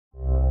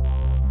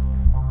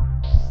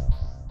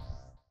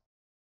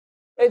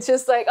It's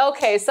just like,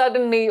 okay,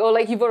 suddenly, or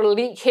like you've got a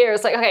leak here.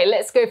 It's like, okay,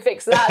 let's go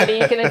fix that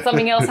leak. And then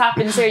something else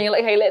happens here and you're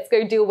like, hey, let's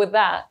go deal with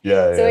that.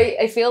 So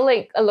I feel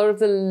like a lot of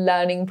the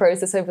learning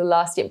process over the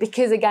last year,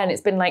 because again, it's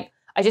been like,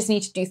 I just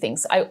need to do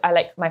things. I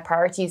like my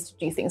priority is to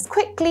do things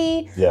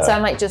quickly. So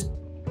I'm like just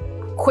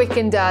quick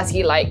and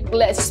dirty, like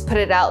let's just put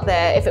it out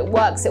there. If it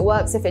works, it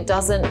works. If it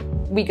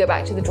doesn't, we go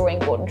back to the drawing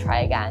board and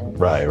try again.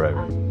 Right.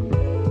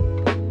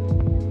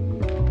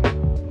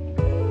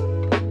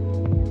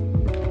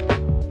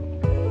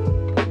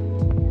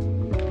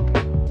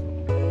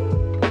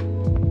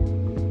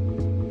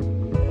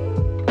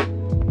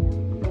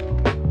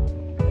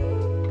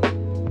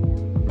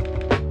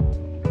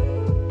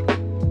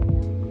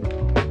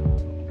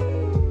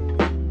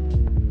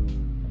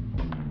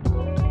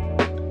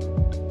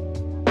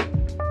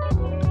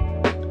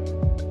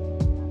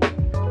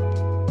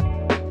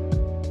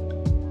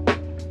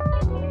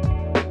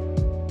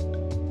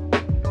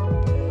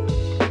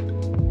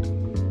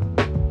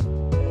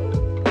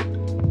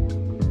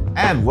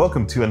 And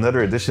welcome to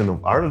another edition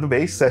of Art of the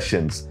Bay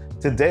Sessions.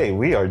 Today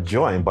we are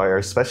joined by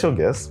our special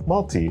guest,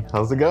 Malti.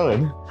 How's it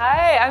going?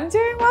 Hi, I'm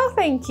doing well,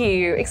 thank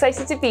you.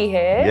 Excited to be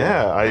here.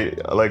 Yeah,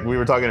 like we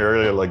were talking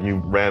earlier, like you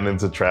ran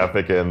into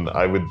traffic, and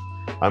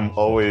I'm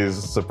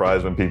always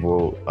surprised when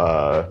people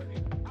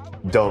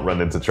don't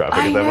run into traffic.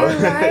 I know,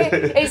 right?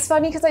 It's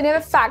funny because I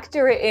never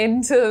factor it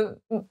into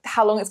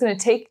how long it's going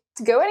to take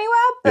to go anywhere,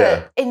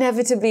 but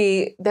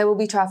inevitably there will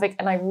be traffic,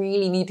 and I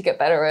really need to get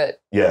better at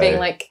being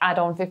like add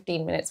on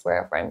 15 minutes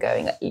wherever I'm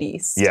going at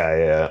least.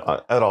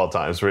 At all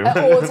times. At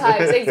all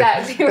times,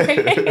 exactly.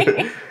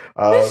 Right?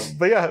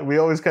 But yeah, we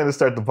always kind of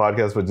start the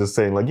podcast with just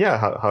saying like,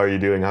 how are you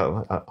doing?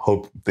 I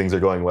hope things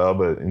are going well,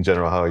 but in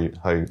general,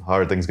 how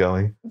are things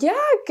going? Yeah,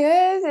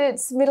 good.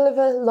 It's middle of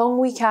a long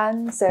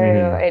weekend, so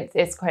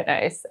it's quite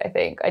nice. I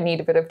think I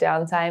need a bit of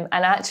downtime,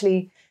 and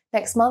actually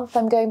next month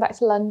I'm going back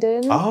to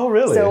London. Oh,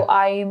 really? So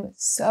I'm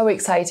so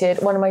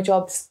excited. One of my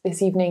jobs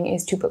this evening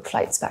is to book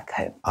flights back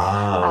home.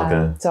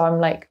 Okay. So I'm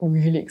like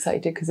really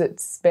excited because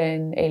it's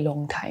been a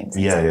long time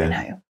since I've been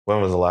home. When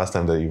was the last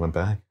time that you went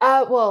back?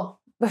 Well,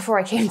 before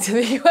I came to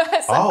the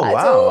US. Oh,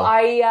 wow. So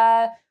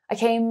I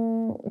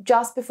came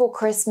just before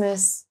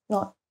Christmas,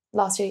 not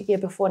last year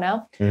before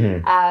now.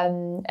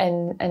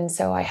 And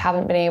so I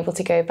haven't been able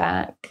to go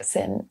back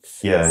since.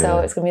 So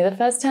it's going to be the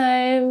first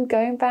time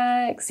going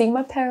back, seeing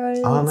my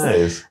parents. Oh,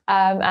 nice.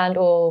 And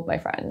all my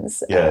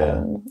friends.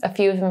 A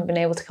few of them have been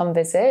able to come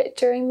visit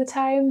during the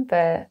time,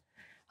 but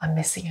I'm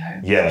missing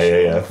home.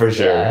 For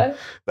sure. Yeah.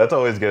 That's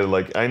always good.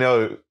 Like, I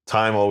know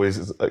time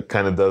always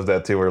kind of does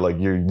that too, where like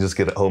you just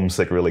get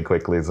homesick really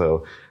quickly.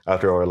 So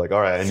after a while, like,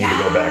 all right, I need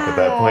to go back at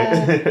that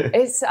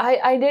point.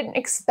 I didn't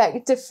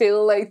expect to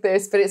feel like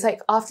this, but it's like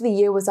after the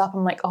year was up,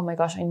 I'm like, oh my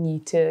gosh, I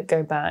need to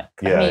go back.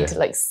 I need to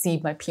like see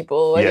my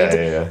people. I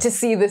need to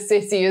see the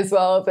city as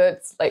well.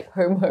 That's like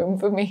home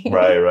for me.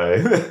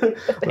 Right.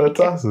 That's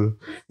awesome.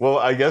 Well,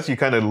 I guess you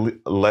kind of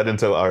led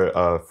into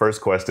our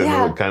first question.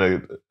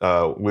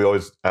 We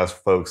always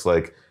ask folks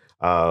like,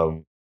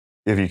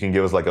 if you can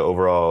give us like an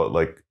overall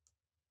like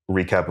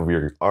recap of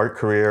your art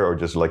career or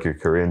just like your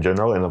career in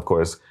general. And of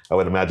course, I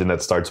would imagine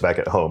that starts back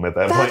at home at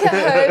that point.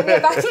 At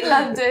home, back in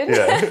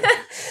London.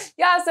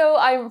 So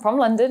I'm from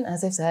London,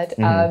 as I've said.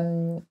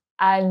 And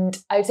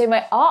I would say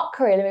my art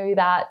career, maybe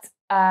that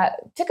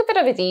took a bit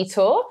of a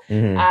detour.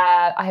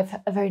 I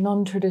have a very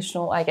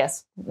non-traditional, I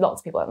guess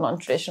lots of people have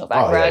non-traditional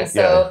background.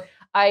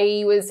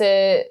 I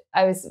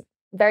was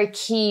very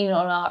keen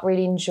on art,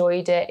 really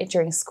enjoyed it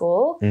during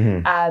school.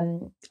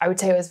 I would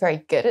say I was very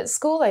good at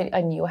school.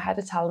 I knew I had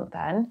a talent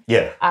then.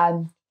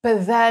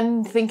 But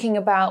then thinking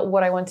about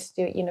what I wanted to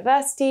do at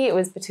university, it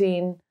was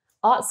between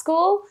art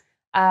school,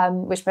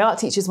 which my art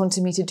teachers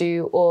wanted me to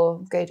do,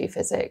 or go do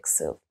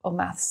physics or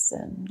maths.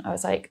 And I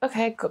was like,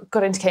 okay,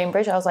 got into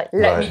Cambridge. I was like,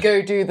 let me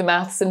go do the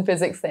maths and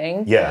physics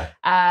thing.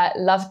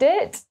 Loved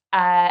it.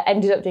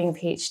 Ended up doing a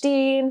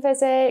PhD in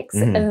physics,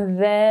 and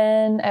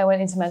then I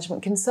went into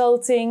management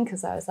consulting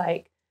because I was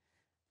like,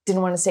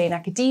 didn't want to stay in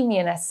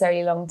academia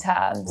necessarily long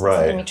term. So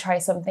let me try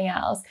something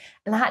else.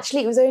 And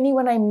actually, it was only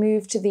when I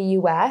moved to the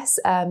US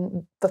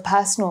for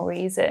personal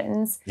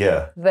reasons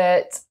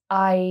that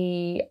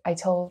I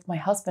told my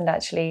husband,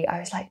 actually, I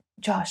was like,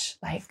 Josh,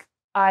 like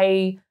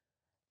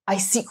I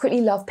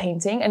secretly love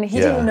painting, and he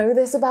didn't know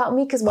this about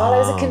me because while I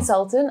was a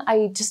consultant,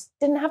 I just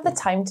didn't have the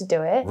time to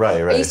do it.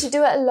 I used to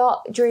do it a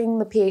lot during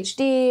the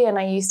PhD, and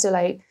I used to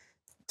like,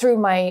 through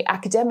my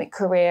academic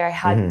career, I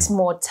had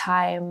more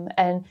time,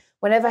 and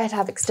whenever I'd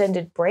have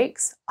extended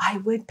breaks, I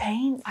would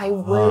paint. I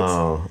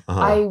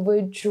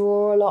would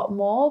draw a lot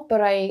more,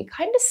 but I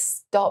kind of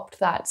stopped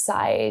that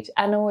side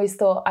and always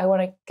thought I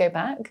want to go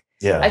back.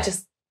 I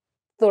just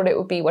thought it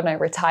would be when I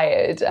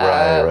retired.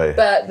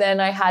 But then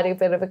I had a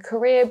bit of a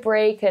career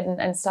break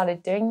and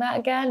started doing that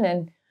again.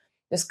 And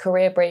this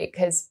career break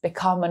has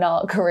become an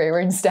art career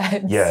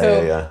instead.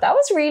 That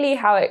was really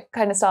how it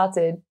kind of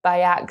started, by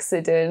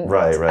accident.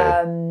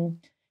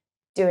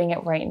 Doing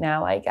it right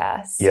now, I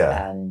guess.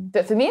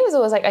 But for me, it was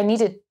always like I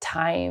needed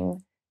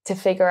time to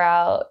figure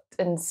out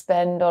and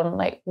spend on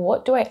like,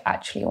 what do I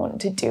actually want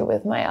to do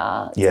with my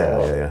art?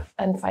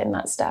 And find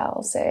that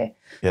style. So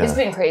it's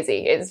been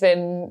crazy. It's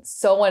been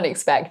so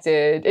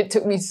unexpected. It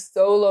took me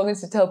so long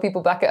to tell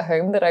people back at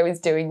home that I was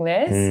doing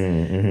this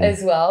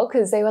as well,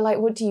 because they were like,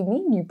 what do you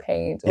mean you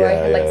paint? Or I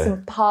had like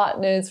some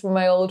partners from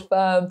my old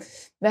firm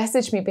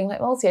message me being like,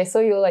 Malti, I saw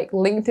your like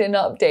LinkedIn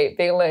update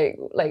being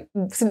like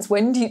since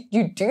when do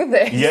you do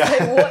this? Like,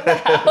 what the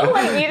hell?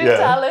 Like, you didn't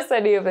tell us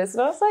any of this.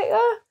 And I was like,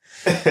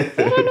 I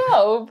don't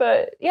know.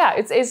 But yeah,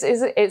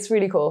 it's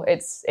really cool.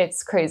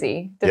 It's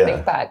crazy to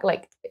think back.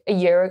 Like a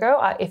year ago,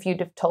 if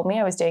you'd have told me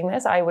I was doing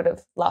this, I would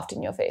have laughed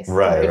in your face.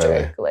 Right.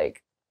 Joke.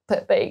 Like,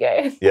 but there you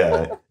go.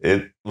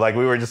 It like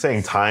we were just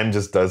saying, time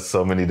just does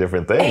so many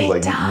different things.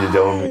 Like you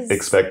don't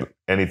expect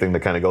anything to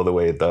kind of go the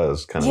way it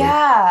does.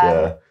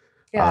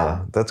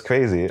 That's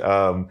crazy.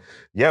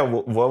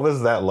 What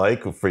was that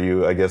like for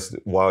you, I guess,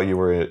 while you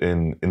were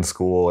in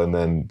school, and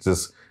then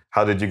just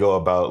how did you go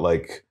about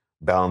like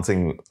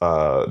balancing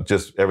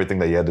just everything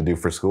that you had to do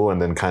for school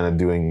and then kind of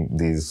doing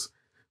these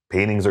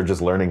paintings, or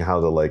just learning how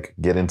to like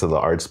get into the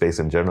art space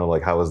in general?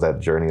 Like, how was that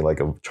journey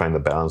like of trying to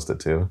balance the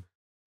two?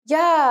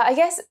 Yeah, I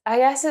guess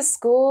at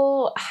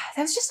school,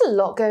 there was just a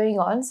lot going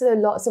on. So there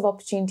were lots of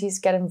opportunities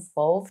to get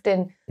involved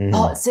in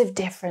lots of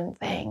different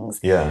things.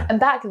 Yeah. And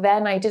back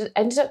then I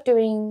ended up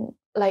doing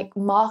like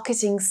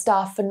marketing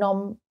stuff for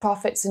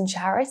non-profits and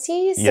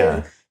charities.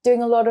 So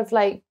doing a lot of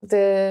like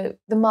the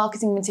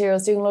marketing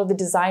materials, doing a lot of the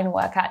design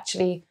work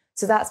actually.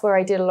 So that's where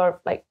I did a lot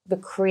of like the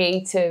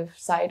creative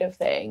side of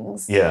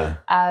things. Yeah.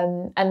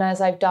 And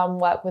as I've done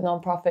work with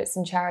non-profits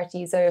and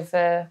charities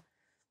over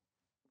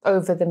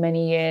the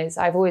many years,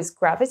 I've always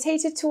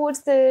gravitated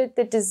towards the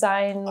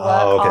design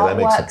work,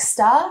 artwork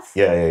stuff.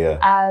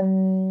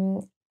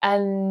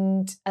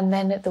 And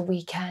then at the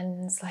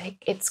weekends,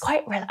 like it's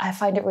quite, I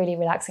find it really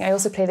relaxing. I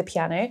also play the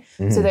piano.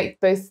 So that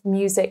both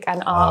music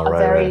and art are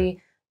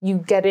very, you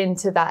get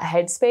into that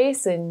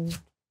headspace and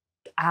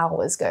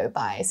hours go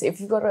by. So if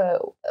you've got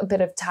a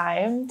bit of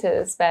time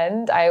to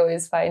spend, I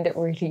always find it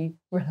really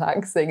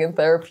relaxing and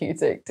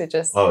therapeutic to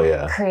just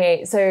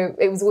create. So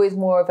it was always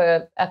more of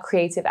a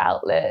creative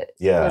outlet.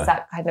 It was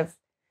that kind of,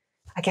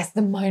 I guess,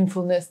 the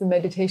mindfulness, the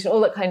meditation, all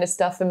that kind of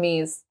stuff for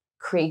me is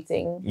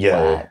creating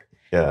work.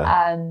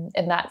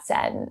 In that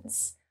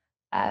sense.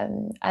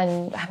 And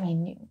I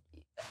mean,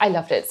 I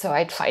loved it, so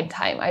I'd find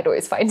time. I'd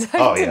always find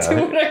time to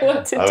do what I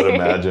want to do. I would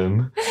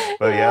imagine.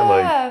 But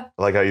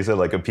like how you said,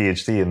 like a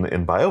PhD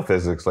in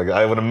biophysics, like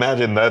I would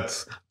imagine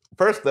that's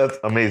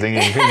amazing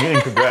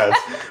and congrats.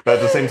 But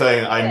at the same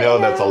time, I know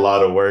that's a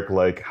lot of work.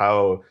 Like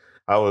how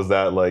was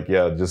that like,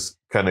 just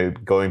kind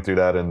of going through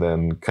that and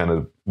then kind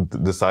of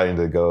deciding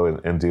to go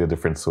and do a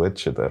different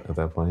switch at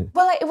that point?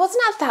 Well, it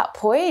wasn't at that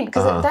point,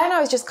 because then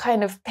I was just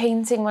kind of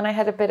painting when I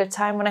had a bit of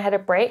time, when I had a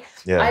break.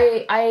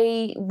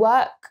 I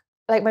work,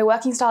 like my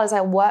working style is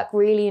I work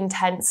really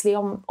intensely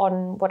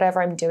on whatever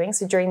I'm doing.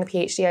 So during the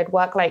PhD, I'd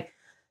work like,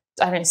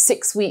 I don't know,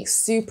 6 weeks,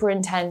 super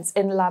intense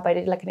in the lab. I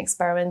did like an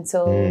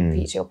experimental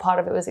PhD, or part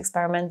of it was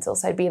experimental.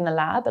 So I'd be in the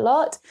lab a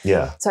lot.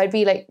 So I'd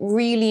be like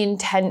really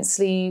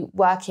intensely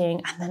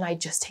working, and then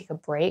I'd just take a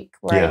break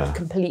where I'd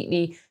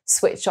completely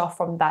switch off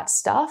from that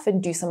stuff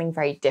and do something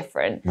very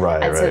different.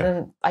 So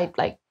then I'd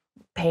like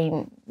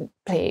paint,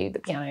 play the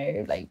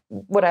piano, like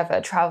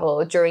whatever,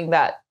 travel during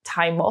that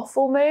time off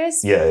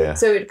almost.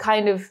 So it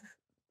kind of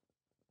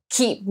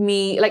keep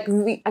me like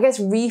I guess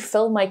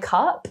refill my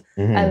cup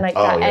and like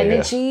that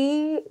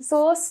energy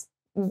source.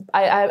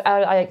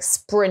 I like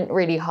sprint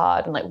really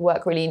hard and like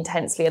work really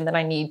intensely, and then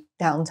I need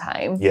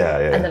downtime.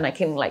 And then I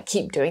can like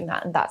keep doing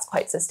that, and that's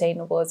quite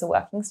sustainable as a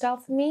working style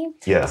for me.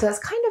 So that's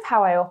kind of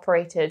how I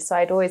operated. So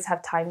I'd always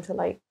have time to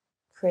like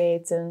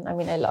create, and I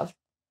mean I love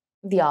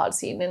the art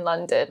scene in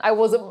London. I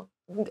wasn't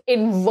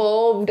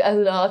involved as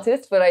an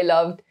artist, but I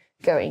loved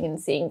going and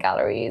seeing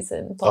galleries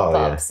and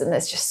pop-ups, and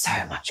there's just so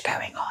much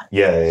going on.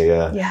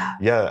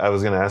 I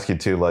was gonna ask you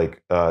too,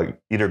 like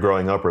either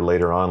growing up or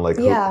later on, like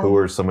who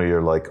were some of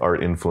your like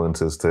art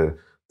influences to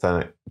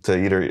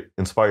either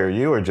inspire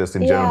you or just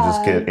in general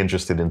just get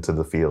interested into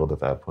the field at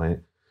that point?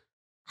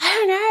 I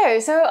don't know.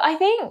 So I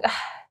think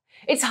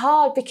it's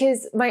hard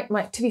because my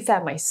to be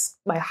fair,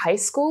 my high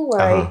school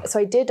where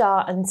I did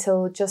art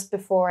until just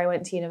before I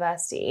went to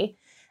university,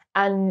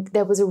 and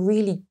there was a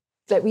really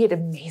like we had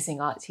amazing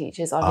art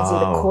teachers. Honestly,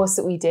 the course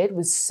that we did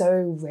was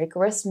so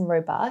rigorous and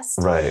robust.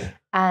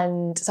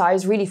 And so I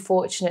was really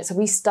fortunate. So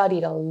we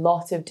studied a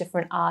lot of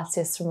different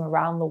artists from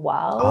around the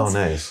world.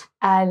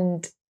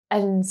 And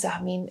so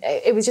I mean,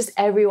 it was just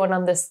everyone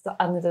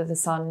under the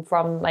sun,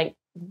 from like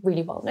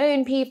really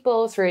well-known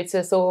people through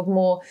to sort of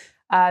more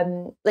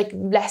like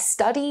less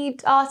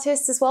studied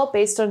artists as well,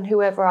 based on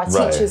whoever our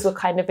teachers were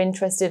kind of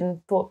interested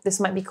in, thought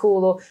this might be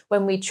cool. Or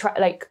when we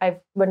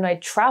when I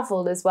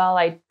traveled as well,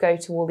 I'd go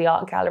to all the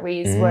art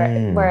galleries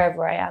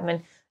wherever I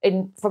am.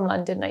 And from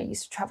London, I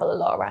used to travel a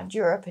lot around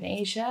Europe and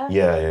Asia.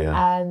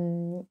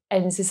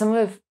 And so some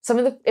of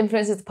the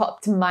influences that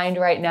pop to mind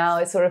right now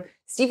is sort of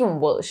Stephen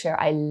Wiltshire.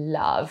 I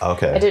love.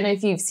 I don't know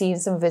if you've seen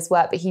some of his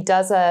work, but he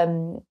does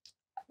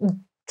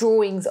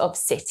drawings of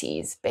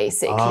cities,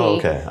 basically. Oh,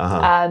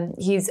 okay.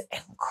 He's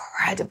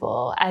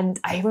incredible. And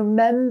I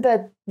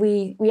remember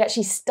we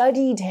actually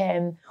studied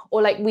him,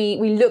 or like we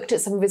looked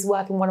at some of his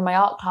work in one of my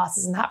art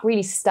classes, and that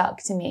really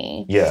stuck to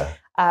me. Yeah.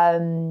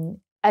 And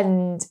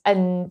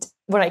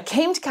when I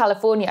came to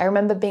California, I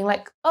remember being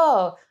like,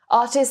 oh,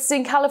 artists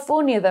in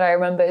California that I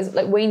remember is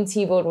like Wayne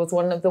Thiebaud was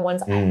one of the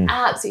ones I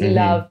absolutely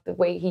loved the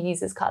way he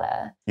uses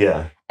color.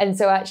 Yeah. And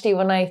so actually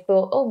when I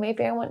thought, oh,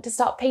 maybe I want to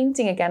start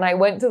painting again, I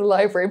went to the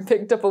library and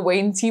picked up a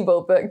Wayne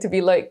Thiebaud book to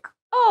be like,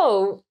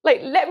 oh, like,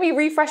 let me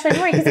refresh my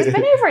memory. Because it's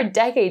been over a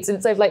decade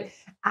since I've like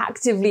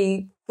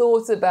actively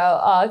thought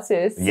about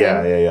artists.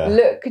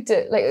 Looked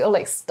at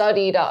like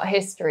studied art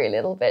history a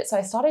little bit. So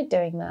I started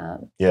doing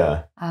that.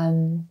 Yeah.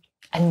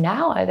 And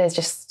now there's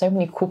just so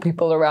many cool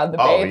people around the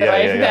Bay that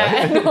I've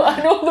met,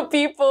 and all the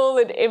people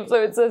and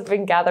influencers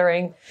been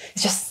gathering.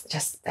 It's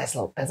just there's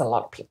a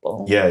lot of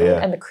people.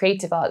 And the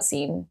creative art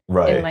scene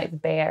in like the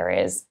Bay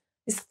Area is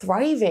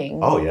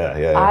thriving.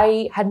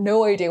 I had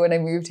no idea when I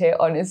moved here,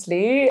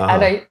 honestly,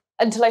 and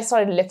until I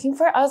started looking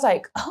for it, I was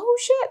like, oh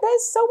shit,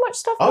 there's so much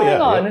stuff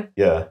going on.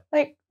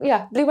 Like,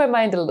 blew my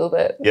mind a little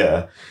bit.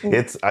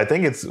 I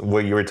think it's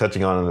what you were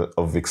touching on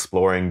of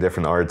exploring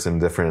different arts in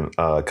different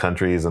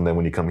countries. And then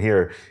when you come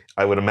here,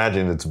 I would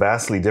imagine it's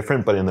vastly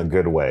different, but in a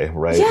good way,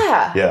 right?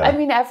 I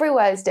mean,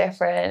 everywhere is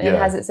different. It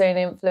has its own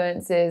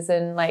influences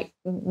and like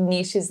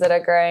niches that are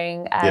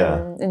growing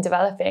and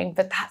developing.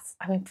 But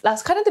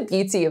that's kind of the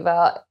beauty of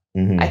art,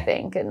 I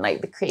think, and like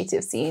the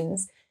creative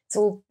scenes. It's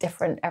all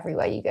different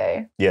everywhere you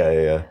go.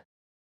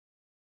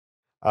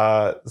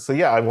 So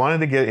I wanted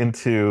to get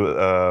into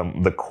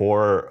the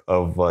core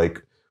of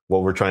like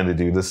what we're trying to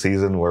do this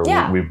season, where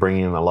we bring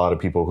in a lot of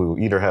people who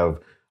either have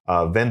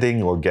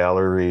vending or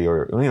gallery,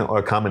 or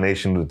a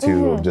combination of the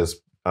two of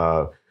just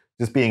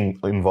being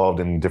involved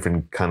in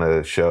different kind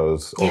of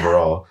shows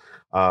overall.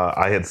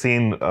 I had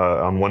seen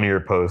on one of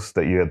your posts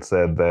that you had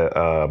said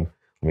that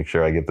make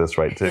sure I get this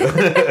right too,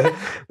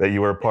 that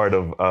you were part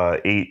of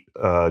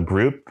 8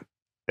 group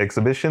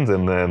exhibitions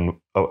and then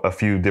a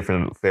few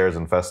different fairs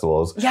and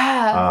festivals. Like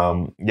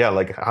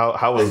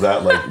how was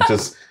that? Like,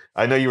 just,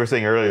 I know you were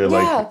saying earlier,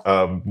 like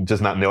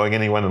just not knowing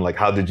anyone, and like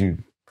how did you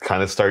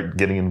kind of start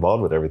getting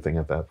involved with everything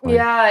at that point?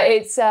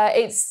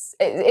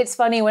 It's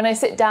funny when I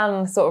sit down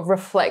and sort of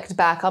reflect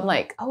back, I'm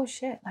like, oh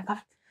shit, like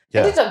I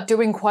ended up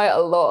doing quite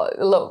a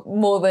lot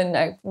more than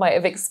I might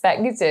have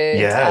expected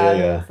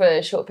for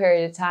a short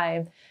period of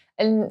time.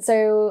 And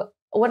so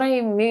when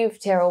I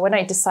moved here, or when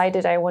I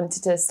decided I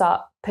wanted to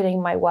start putting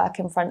my work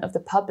in front of the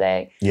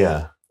public,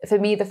 for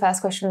me, the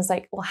first question was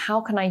like, well, how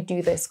can I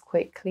do this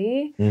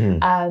quickly?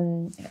 I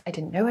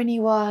didn't know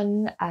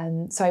anyone.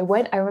 So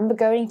I remember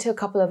going to a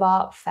couple of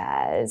art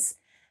fairs,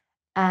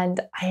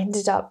 and I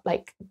ended up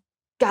like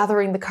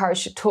gathering the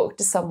courage to talk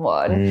to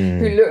someone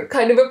who looked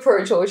kind of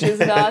approachable. She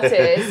was an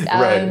artist.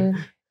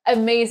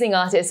 Amazing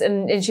artist,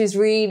 and she was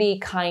really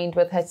kind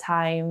with her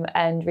time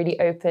and really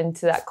open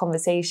to that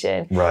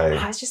conversation. And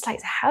I was just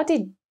like, how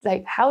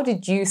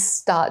did you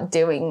start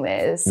doing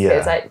this?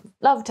 Because I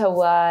loved her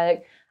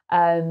work,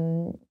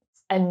 and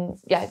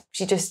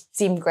she just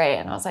seemed great.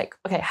 And I was like,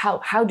 okay,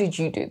 how did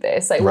you do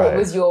this? Like, what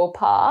was your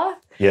path?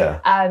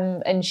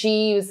 And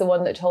she was the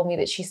one that told me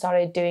that she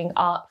started doing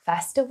art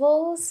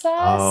festivals first.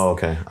 Oh,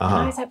 okay. And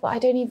I was like, well, I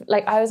don't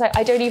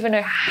even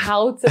know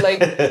how to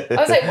like. I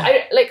was like,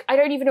 I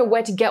don't even know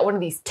where to get one of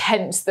these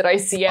tents that I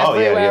see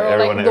everywhere, or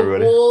like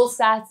the wall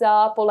set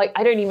up, or like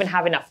I don't even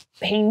have enough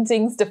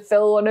paintings to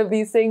fill one of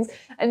these things.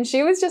 And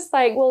she was just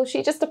like, well,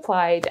 she just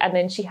applied, and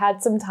then she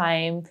had some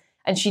time.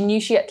 And she knew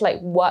she had to like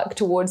work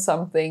towards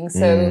something.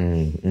 So,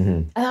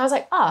 and I was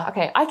like,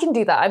 okay, I can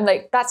do that. I'm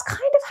like, that's kind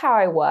of how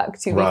I work,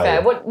 to be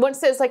fair. Once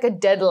there's like a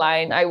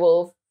deadline, I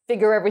will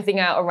figure everything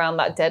out around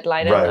that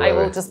deadline, and I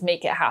will just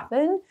make it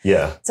happen.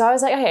 So I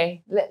was like,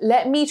 okay,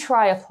 let me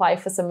try apply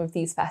for some of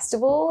these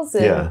festivals.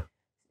 And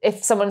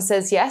if someone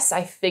says yes,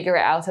 I figure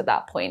it out at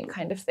that point,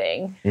 kind of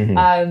thing.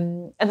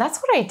 And that's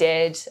what I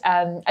did.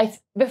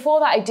 Before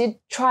that, I did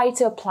try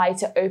to apply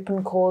to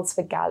open calls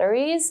for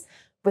galleries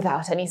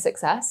without any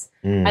success.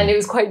 And it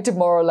was quite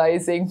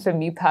demoralizing for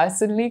me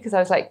personally, because I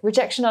was like,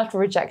 rejection after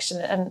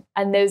rejection,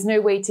 and there's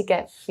no way to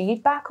get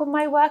feedback on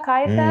my work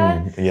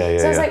either.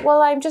 So I was like,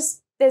 well,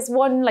 there's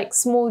one like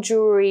small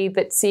jewelry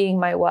that's seeing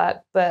my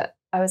work, but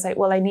I was like,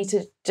 well, I need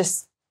to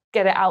just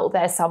get it out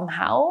there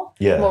somehow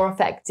more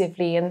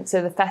effectively. And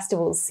so the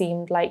festivals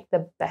seemed like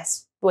the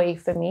best way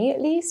for me,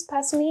 at least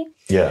personally.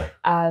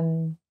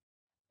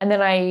 And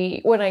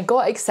then when I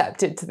got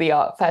accepted to the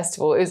art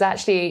festival, it was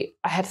actually,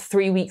 I had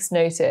 3 weeks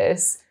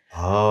notice.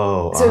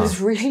 So it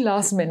was really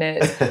last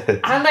minute.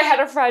 And I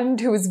had a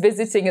friend who was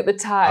visiting at the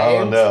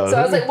time. So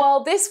I was like,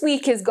 well, this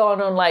week has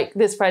gone on like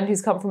this friend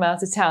who's come from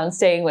out of town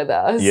staying with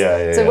us.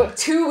 So I've got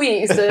 2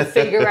 weeks to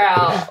figure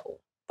out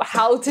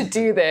how to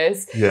do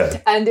this.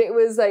 And it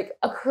was like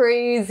a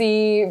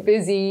crazy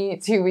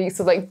busy 2 weeks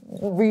of like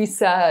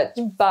research,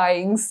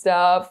 buying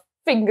stuff,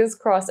 fingers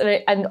crossed.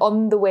 And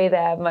on the way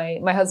there,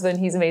 my husband,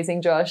 he's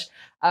amazing, Josh,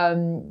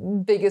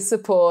 biggest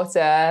supporter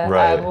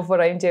of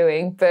what I'm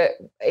doing. But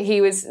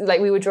he was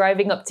like, we were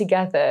driving up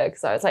together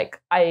because I was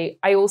like, I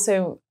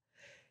also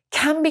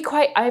can be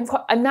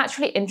I'm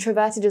naturally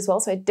introverted as well.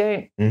 So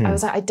I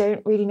was like, I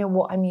don't really know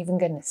what I'm even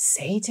going to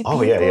say to people.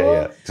 Oh,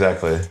 yeah,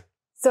 exactly.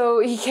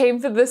 So he came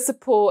for the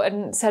support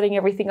and setting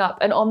everything up.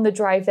 And on the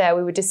drive there,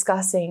 we were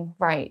discussing,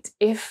 right,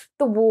 if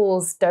the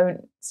walls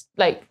don't,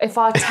 like, if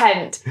our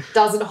tent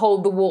doesn't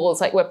hold the walls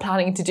like we're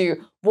planning to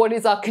do, what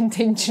is our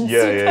contingency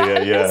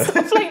plan and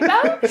stuff like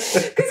that?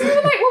 Because we were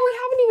like, well, we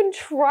haven't even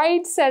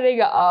tried setting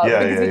it up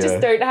because we just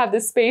don't have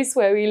the space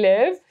where we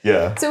live.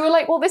 Yeah. So we're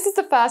like, well, this is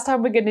the first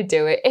time we're going to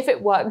do it. If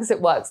it works,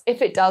 it works.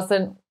 If it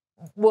doesn't,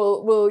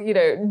 we'll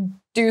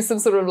do some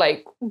sort of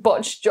like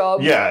botched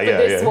job for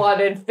this one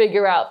and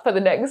figure out for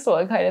the next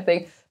one kind of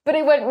thing. But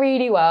it went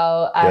really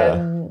well.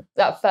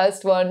 That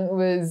first one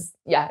was,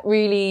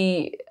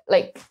 really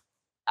like,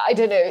 I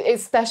don't know,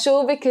 it's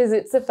special because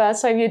it's the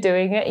first time you're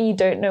doing it and you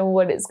don't know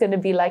what it's going to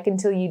be like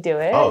until you do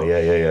it. Oh,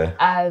 yeah.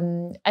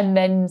 And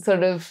then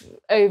sort of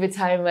over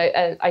time,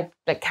 I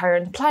like carry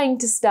on applying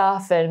to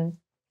stuff and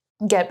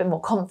get a bit more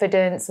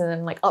confidence, and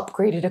then like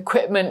upgraded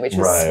equipment, which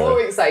was so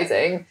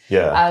exciting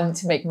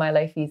to make my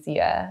life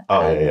easier.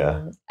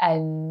 And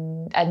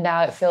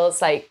now it feels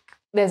like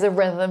there's a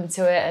rhythm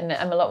to it and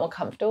I'm a lot more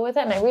comfortable with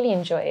it and I really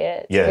enjoy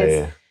it.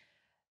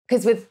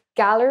 Because with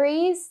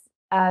galleries,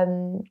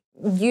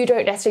 you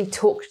don't necessarily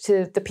talk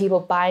to the people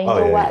buying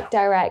your work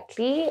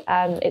directly.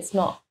 That's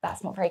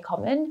not very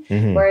common.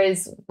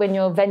 Whereas when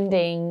you're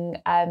vending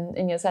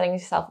and you're selling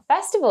yourself at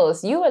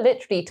festivals, you are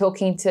literally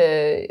talking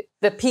to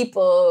the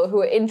people who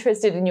are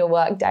interested in your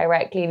work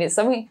directly. And it's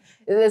something,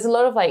 there's a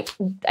lot of like,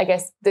 I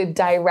guess, the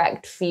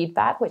direct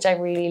feedback, which I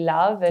really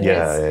love. And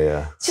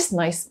it's just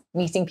nice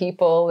meeting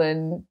people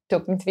and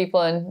talking to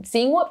people and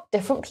seeing what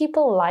different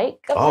people like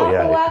about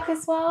the work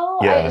as well.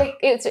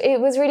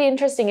 It was really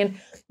interesting. And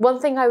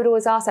one thing I would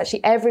always ask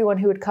actually everyone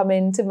who would come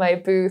into my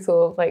booth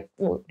or like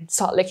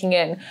start looking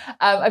in,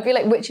 I'd be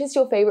like, which is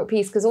your favorite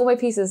piece? Because all my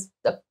pieces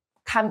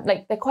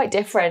they're quite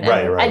different.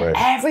 And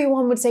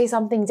everyone would say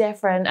something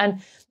different.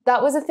 And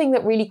that was a thing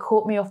that really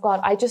caught me off guard.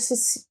 I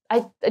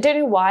don't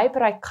know why,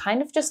 but I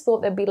kind of just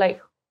thought there'd be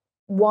like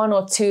one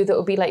or two that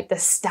would be like the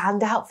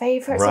standout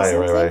favorites or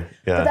something.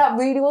 But that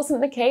really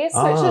wasn't the case,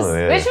 which was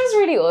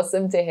really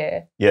awesome to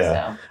hear.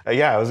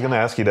 I was going to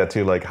ask you that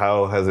too. Like,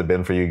 how has it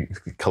been for you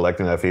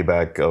collecting that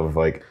feedback of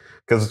like,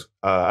 because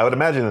I would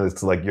imagine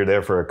it's like you're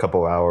there for a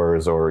couple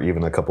hours or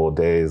even a couple of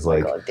days.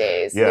 Like,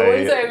 days. The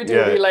ones I would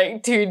do be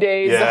like 2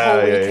 days, a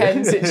whole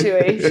weekend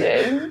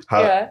situation.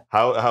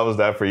 How was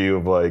that for you?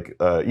 Of like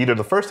either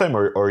the first time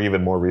or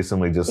even more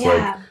recently, just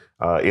like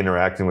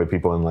interacting with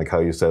people and like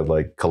how you said,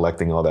 like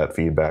collecting all that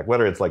feedback,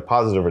 whether it's like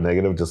positive or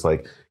negative, just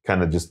like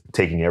kind of just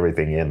taking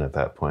everything in at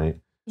that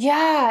point.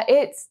 Yeah,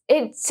 it's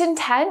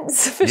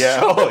intense for sure.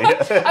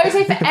 I would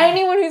say for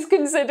anyone who's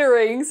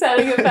considering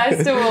selling at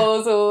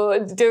festivals or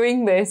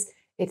doing this,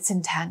 it's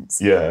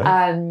intense.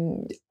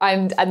 And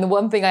the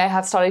one thing I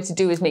have started to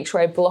do is make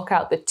sure I block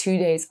out the 2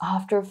 days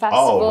after a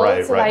festival.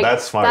 Right. Like,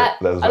 that's smart.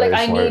 That's very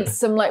I smart. need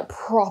some like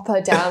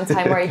proper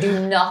downtime where I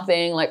do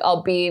nothing. Like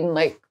I'll be in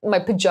like my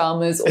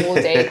pajamas all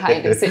day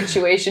kind of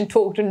situation,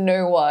 talk to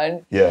no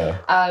one.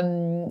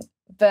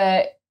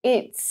 But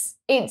it's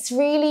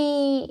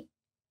really,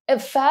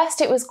 at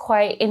first it was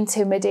quite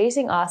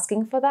intimidating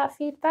asking for that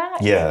feedback.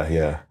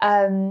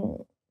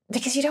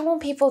 Because you don't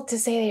want people to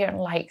say they don't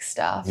like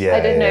stuff. I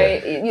don't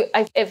know.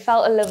 It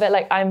felt a little bit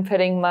like I'm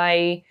putting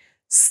my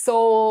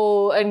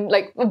soul and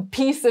like a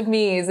piece of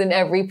me is in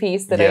every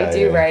piece that I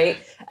do, right?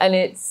 And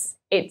it's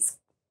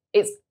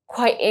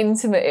quite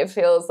intimate. It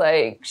feels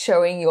like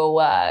showing your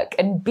work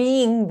and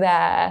being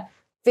there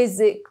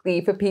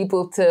physically for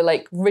people to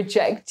like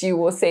reject you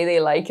or say they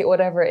like it,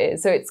 whatever it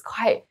is. So it's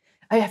quite,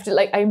 I have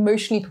to I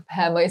emotionally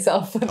prepare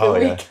myself for the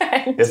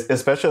weekend.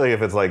 Especially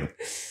if it's like,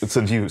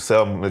 since you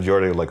sell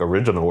majority of like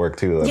original work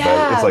too,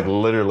 it's like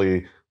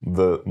literally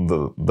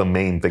the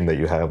main thing that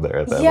you have there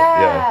at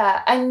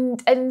that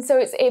and so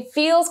it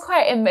feels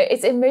quite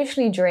it's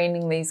emotionally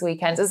draining these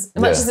weekends as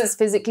much as it's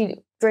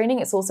physically draining.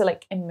 It's also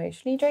like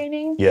emotionally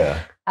draining.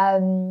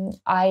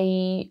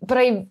 I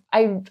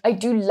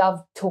do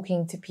love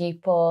talking to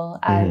people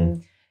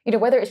and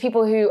whether it's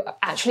people who are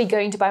actually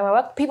going to buy my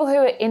work, people who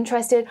are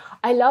interested.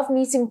 I love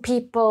meeting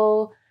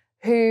people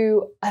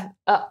who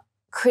are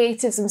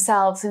creatives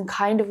themselves and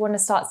kind of want to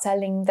start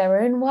selling their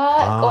own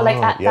work or like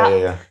at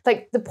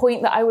like the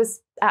point that I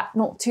was at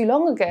not too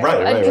long ago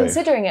and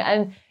considering it.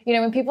 And,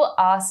 when people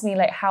ask me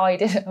like how I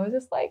did it, I was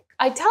just like,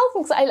 I tell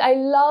them, because I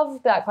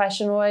love that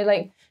question, or I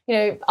like,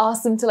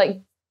 ask them to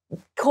like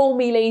call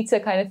me later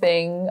kind of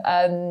thing,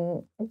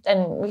 and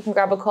we can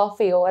grab a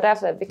coffee or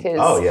whatever,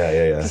 because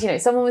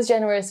because someone was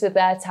generous with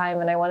their time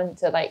and I wanted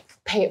to like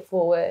pay it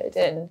forward.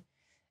 And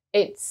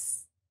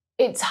it's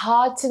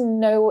hard to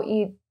know what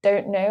you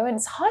don't know, and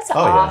it's hard to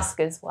ask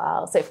as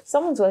well. So if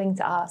someone's willing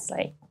to ask,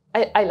 like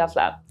I love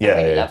that. I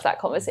really love that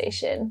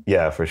conversation.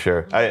 Yeah, for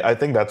sure. I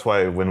think that's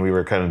why when we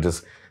were kind of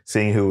just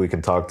seeing who we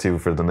can talk to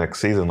for the next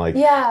season. Like,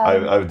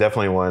 I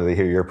definitely wanted to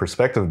hear your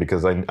perspective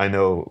because I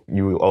know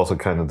you also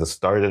kind of just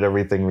started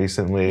everything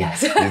recently.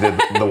 Yes. You did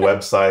the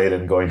website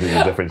and going to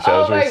the different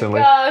shows recently.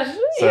 Oh my gosh.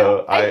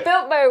 So I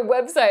built my own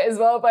website as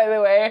well, by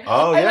the way.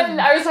 Oh, and then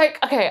I was like,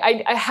 okay,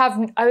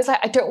 I was like,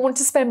 I don't want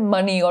to spend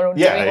money on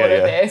doing all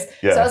of this.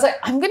 Yeah. So I was like,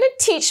 I'm going to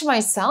teach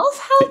myself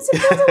how to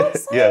build a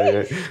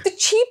website the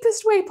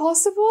cheapest way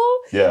possible.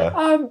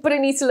 Yeah. But it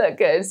needs to look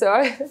good. So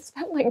I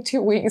spent like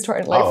 2 weeks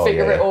trying to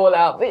figure it all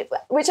out,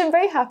 which I'm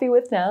very happy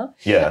with now.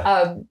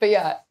 Yeah. But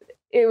yeah,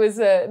 it was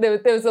there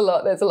was a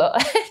lot. There's a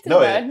lot.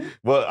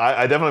 Well,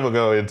 I definitely will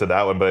go into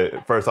that one.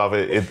 But first off,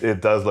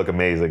 it does look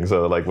amazing.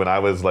 So like when I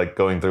was like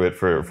going through it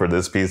for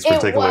this piece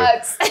particularly, it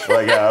works.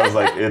 Like I was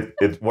like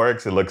it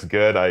works. It looks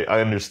good. I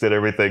understood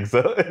everything,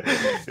 so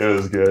it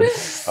was good.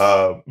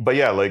 But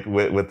yeah, like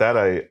with that,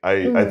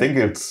 I think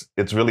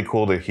it's really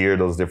cool to hear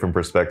those different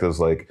perspectives.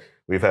 Like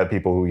we've had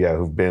people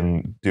who've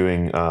been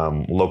doing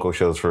local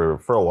shows for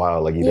a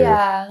while, like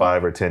either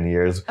 5 or 10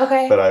 years.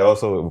 Okay. But I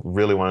also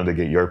really wanted to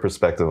get your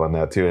perspective on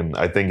that too. And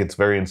I think it's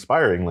very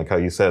inspiring, like how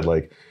you said,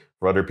 like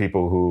for other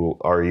people who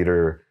are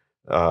either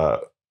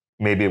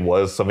maybe it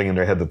was something in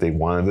their head that they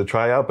wanted to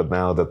try out, but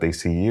now that they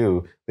see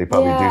you, they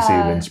probably do see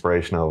the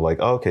inspiration of like,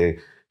 oh, okay,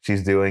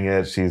 she's doing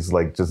it. She's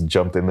like just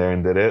jumped in there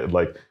and did it,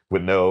 like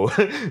with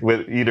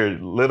either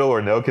little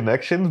or no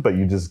connections, but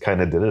you just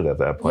kind of did it at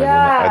that point. And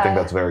I think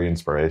that's very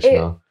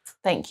inspirational.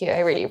 Thank you. I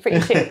really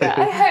appreciate that.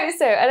 I hope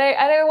so. And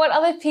I want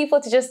other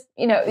people to just,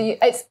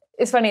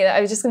 it's funny that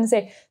I was just going to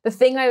say, the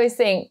thing I always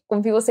think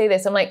when people say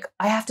this, I'm like,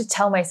 I have to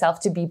tell myself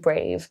to be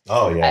brave.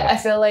 Oh, yeah. I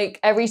feel like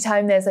every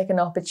time there's like an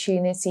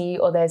opportunity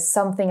or there's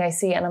something I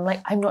see and I'm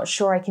like, I'm not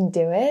sure I can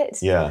do it.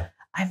 Yeah.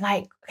 I'm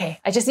like, okay,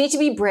 I just need to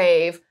be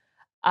brave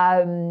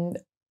and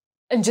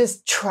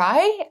just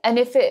try. And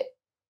if it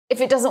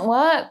doesn't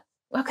work,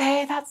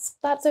 okay,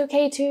 that's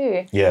okay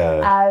too.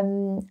 Yeah.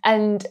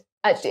 And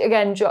actually,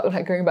 again,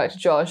 like going back to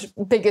Josh,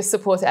 biggest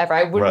supporter ever.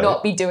 I would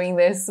not be doing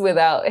this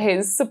without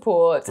his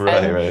support.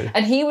 Right.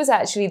 And he was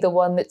actually the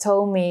one that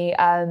told me,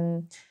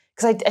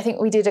 because I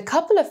think we did a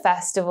couple of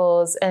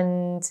festivals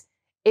and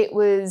it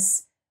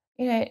was,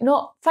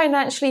 not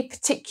financially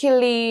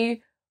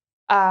particularly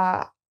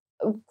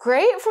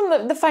great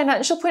from the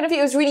financial point of view.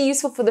 It was really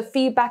useful for the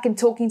feedback and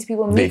talking to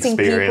people, meeting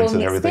people and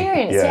the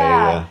experience.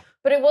 Yeah.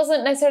 But it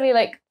wasn't necessarily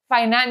like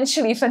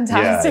financially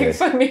fantastic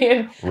for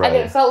me. And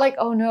it felt like,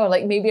 oh no,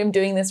 like maybe I'm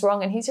doing this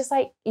wrong. And he's just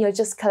like, you're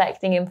just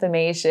collecting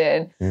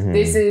information. Mm-hmm.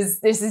 This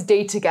is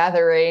data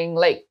gathering.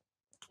 Like,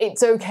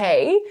 it's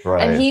okay.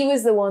 Right. And he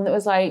was the one that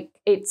was like,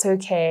 it's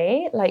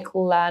okay. Like,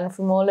 learn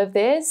from all of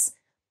this.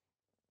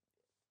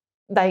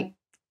 Like,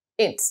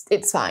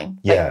 it's fine.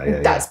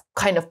 That's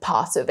kind of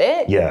part of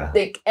it. Yeah.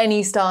 Like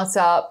any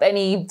startup,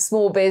 any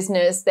small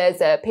business, there's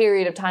a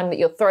period of time that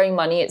you're throwing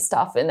money at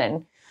stuff and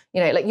then,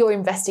 like you're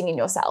investing in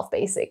yourself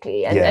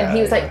basically. And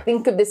he was like,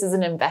 think of this as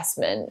an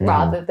investment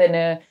rather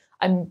than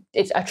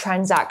it's a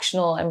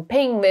transactional, I'm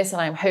paying this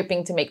and I'm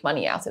hoping to make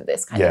money out of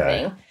this kind of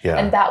thing. Yeah.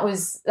 And that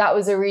was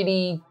a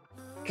really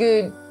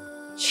good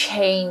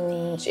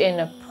change in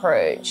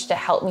approach to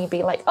help me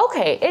be like,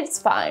 okay, it's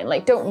fine.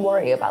 Like, don't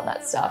worry about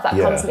that stuff. That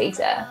comes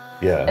later.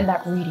 Yeah. And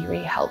that really,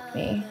 really helped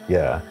me.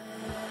 Yeah.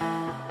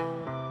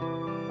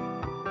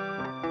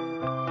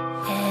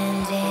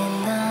 And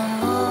in the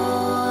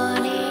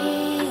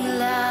morning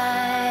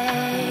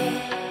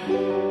light,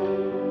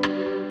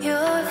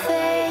 your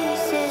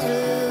face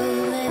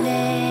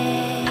illuminates.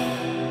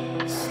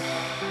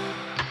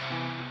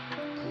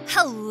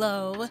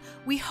 Hello.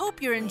 We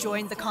hope you're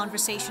enjoying the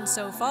conversation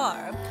so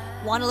far.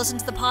 Want to listen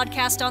to the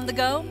podcast on the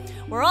go?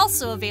 We're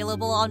also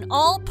available on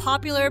all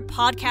popular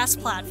podcast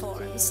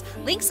platforms.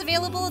 Links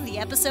available in the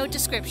episode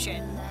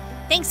description.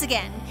 Thanks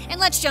again, and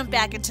let's jump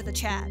back into the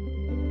chat.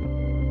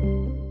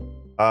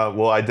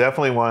 Well, I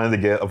definitely wanted to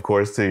get, of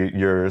course, to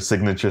your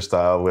signature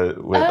style with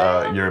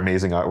your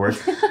amazing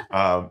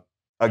artwork.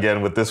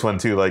 Again, with this one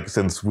too, like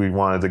since we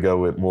wanted to go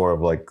with more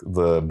of like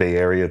the Bay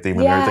Area theme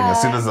and everything,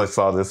 as soon as I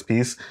saw this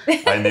piece,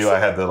 I knew I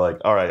had to like,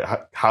 all right,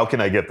 how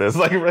can I get this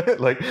like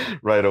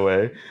right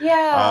away?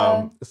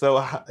 Yeah.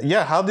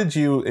 How did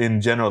you in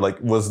general, like,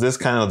 was this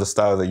kind of the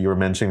style that you were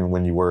mentioning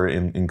when you were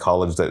in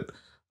college that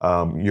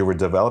you were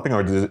developing,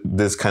 or did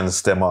this kind of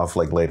stem off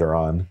like later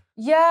on?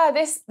 Yeah,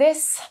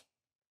 this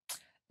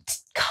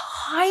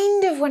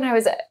kind of when I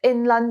was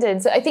in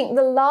London. So I think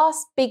the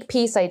last big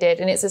piece I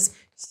did, and it's this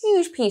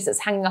huge piece that's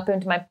hanging up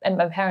in my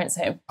parents'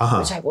 home,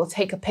 which I will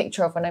take a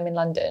picture of when I'm in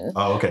London.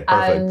 Oh, okay,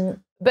 perfect.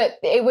 But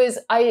it was,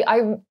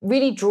 I'm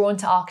really drawn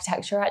to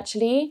architecture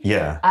actually.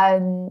 Yeah.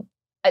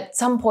 At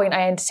some point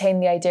I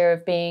entertained the idea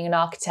of being an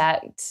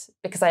architect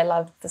because I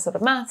loved the sort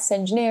of maths,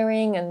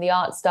 engineering and the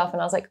art stuff.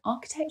 And I was like,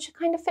 architecture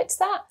kind of fits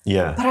that.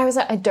 Yeah. But I was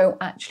like, I don't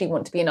actually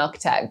want to be an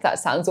architect. That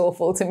sounds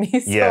awful to me.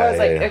 So I was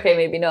like, okay,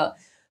 maybe not.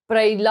 But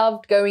I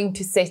loved going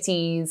to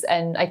cities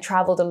and I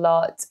traveled a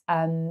lot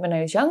when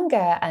I was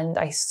younger, and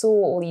I saw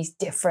all these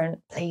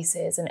different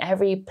places and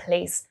every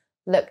place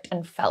looked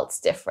and felt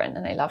different,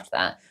 and I loved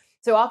that.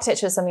 So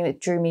architecture is something that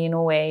drew me in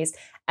always.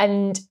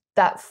 And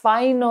that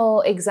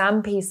final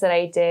exam piece that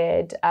I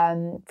did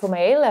for my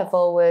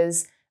A-level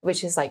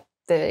which is like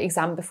the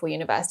exam before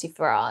university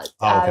for art.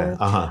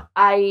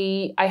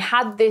 I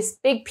had this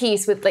big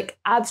piece with like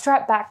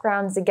abstract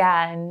backgrounds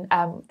again.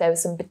 There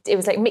was it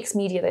was like mixed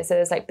media though. So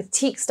there's like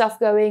batik stuff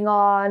going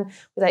on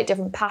with like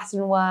different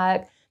pattern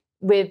work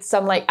with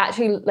some like,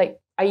 actually like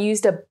I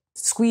used a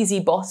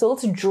squeezy bottle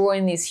to draw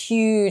in these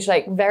huge,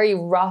 like very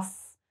rough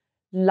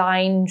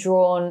line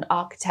drawn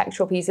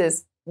architectural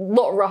pieces. A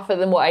lot rougher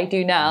than what I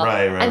do now.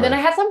 And then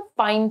I had some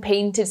fine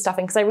painted stuff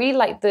in because I really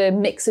like the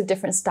mix of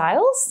different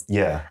styles.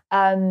 Yeah.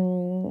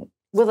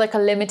 With like a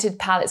limited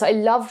palette. So I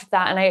loved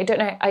that. And I don't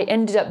know, I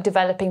ended up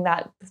developing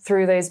that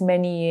through those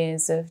many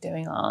years of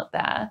doing art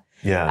there.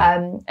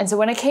 Yeah. And so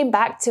when I came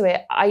back to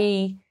it,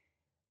 I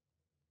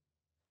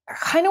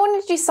kind of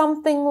wanted to do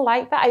something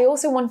like that. I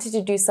also wanted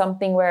to do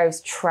something where I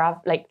was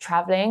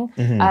traveling.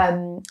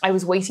 I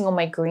was waiting on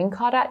my green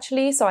card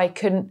actually. So I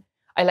couldn't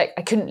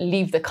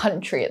leave the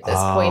country at this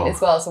point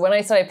as well. So when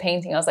I started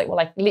painting, I was like, well,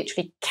 I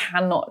literally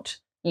cannot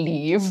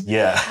leave.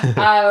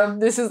 Yeah.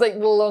 This is like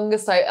the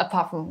longest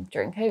apart from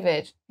during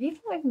COVID.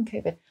 Even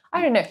COVID.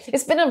 I don't know.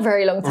 It's been a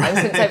very long time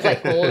since I've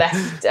like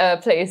left a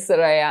place that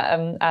I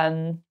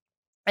am.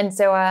 And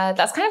so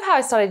that's kind of how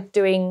I started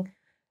doing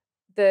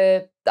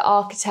the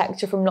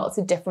architecture from lots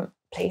of different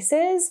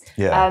places.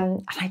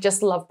 And I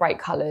just love bright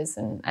colors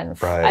and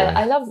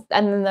I love,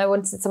 and then I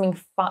wanted something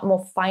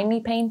more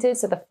finely painted,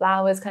 so the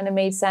flowers kind of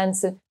made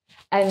sense.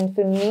 And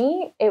for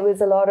me, it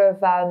was a lot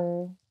of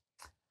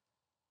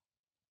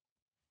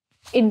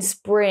in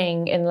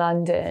spring in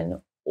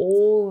London,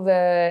 all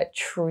the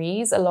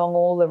trees along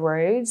all the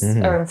roads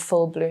are in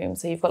full bloom.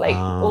 So you've got like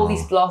all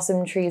these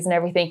blossom trees and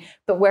everything.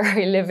 But where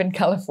I live in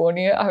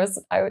California,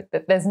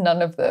 there's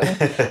none of them.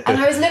 And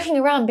I was looking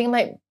around being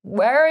like,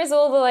 where is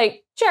all the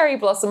like cherry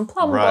blossom,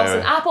 plum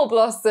blossom, apple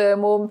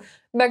blossom, or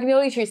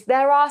magnolia trees?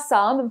 There are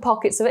some in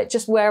pockets of it,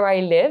 just where I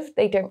live.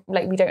 We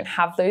don't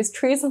have those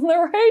trees on the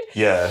road.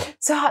 Yeah.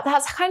 So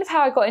that's kind of how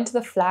I got into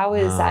the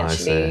flowers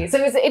actually. So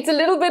it's a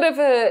little bit of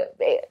a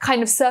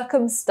kind of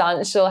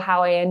circumstantial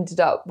how I ended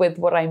up with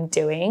what I'm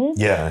doing.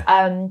 Yeah.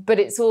 But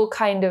it's all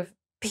kind of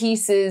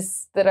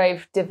pieces that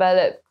I've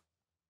developed.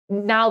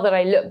 Now that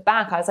I look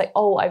back, I was like,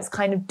 oh, I was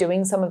kind of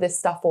doing some of this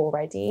stuff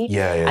already.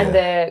 And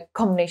the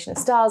combination of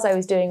styles I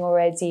was doing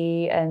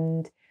already,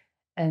 and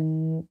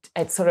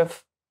it's sort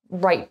of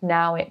right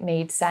now it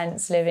made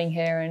sense living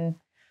here and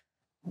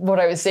what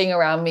I was seeing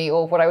around me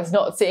or what I was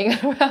not seeing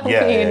around me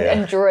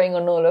and drawing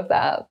on all of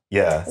that.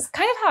 Yeah. It's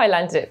kind of how I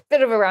landed it.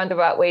 Bit of a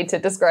roundabout way to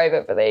describe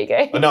it, but there you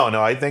go.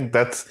 No, I think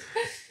that's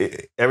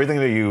everything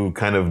that you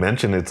kind of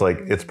mentioned. It's like,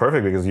 it's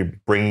perfect because you're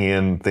bringing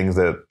in things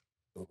that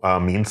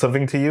mean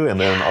something to you, and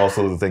then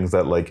also the things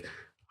that, like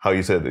how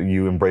you said,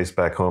 you embraced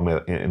back home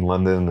in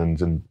London, and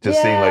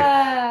just seeing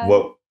like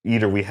what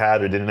either we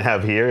had or didn't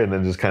have here, and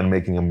then just kind of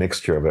making a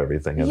mixture of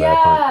everything at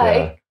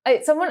that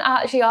point. Someone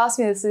actually asked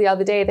me this the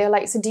other day. They were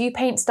like, so do you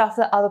paint stuff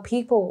that other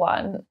people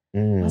want?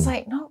 I was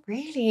like, not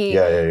really.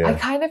 I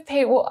kind of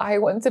paint what I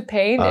want to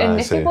paint, and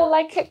if people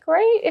like it,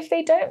 great. If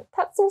they don't,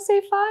 that's also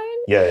fine.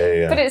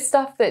 But it's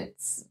stuff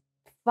that's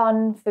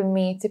fun for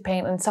me to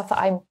paint and stuff that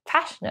I'm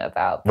passionate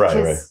about,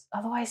 because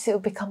otherwise it will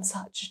become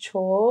such a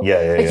chore.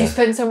 You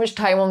spend so much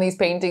time on these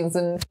paintings,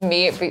 and for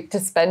me to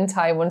spend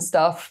time on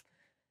stuff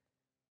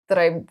that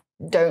I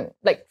don't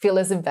like feel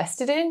as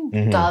invested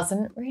in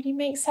doesn't really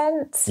make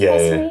sense.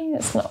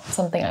 It's not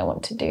something I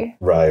want to do.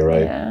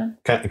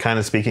 Kind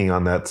of speaking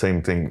on that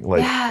same thing,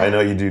 like I know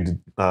you do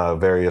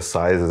various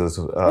sizes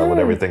with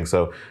everything,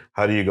 so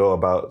how do you go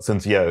about,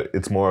 since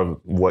it's more of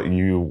what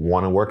you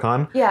want to work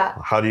on,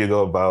 how do you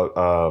go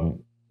about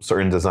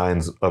certain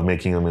designs of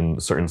making them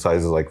in certain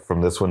sizes, like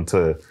from this one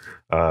to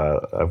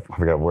I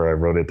forgot where I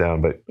wrote it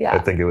down, but I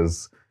think it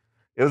was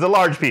a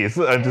large piece.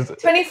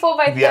 24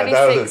 by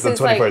 36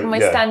 is like my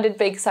standard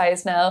big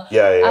size now.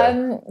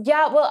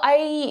 Well,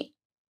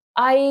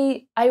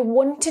 I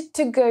wanted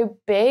to go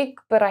big,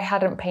 but I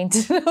hadn't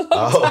painted in a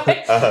long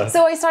time.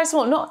 So I started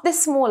small, not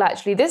this small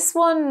actually. This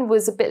one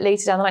was a bit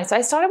later down the line. So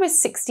I started with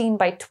 16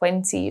 by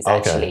 20s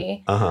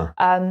actually.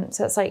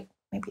 So it's like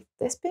maybe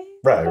this big.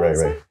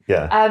 Right.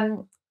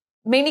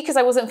 Mainly because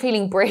I wasn't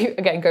feeling brave,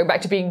 again, going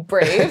back to being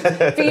brave,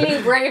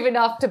 feeling brave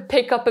enough to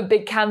pick up a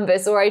big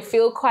canvas, or I'd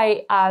feel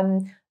quite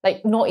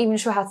like not even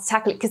sure how to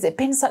tackle it, because it'd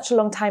been such a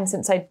long time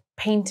since I'd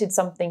painted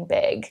something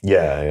big.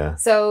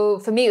 So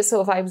for me, it's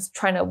sort of, I was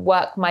trying to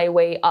work my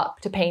way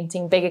up to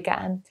painting big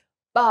again.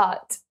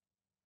 But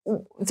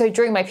so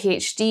during my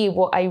PhD,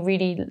 what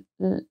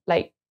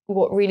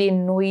really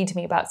annoyed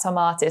me about some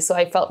artists, so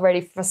I felt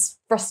really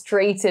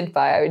frustrated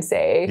by, I would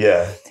say,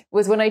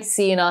 was when I'd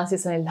see an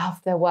artist and I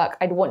loved their work,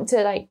 I'd want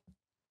to like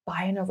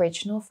buy an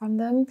original from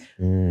them,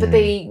 but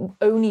they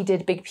only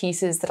did big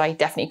pieces that I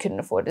definitely couldn't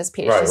afford as a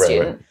PhD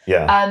student.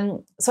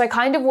 So I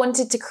kind of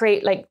wanted to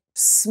create like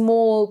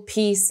small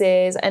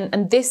pieces,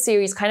 and this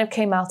series kind of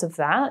came out of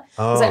that.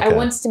 I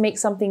wanted to make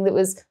something that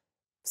was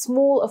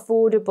small,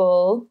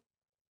 affordable,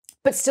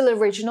 but still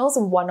originals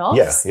and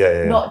one-offs,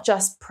 not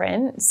just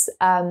prints.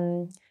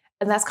 And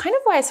and that's kind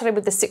of why I started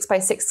with the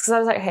 6x6, because I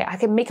was like, hey, I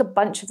can make a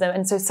bunch of them.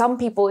 And so some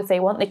people, if they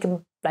want, they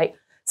can like,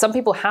 some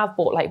people have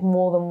bought like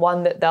more than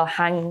one that they'll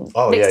hang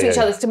next to each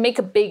other to make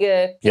a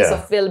bigger piece or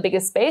fill a bigger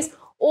space,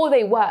 or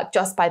they work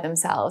just by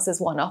themselves as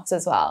one-offs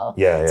as well.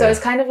 So it's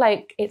kind of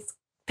like, it's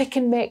pick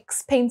and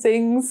mix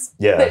paintings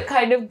that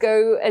kind of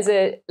go as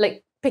a,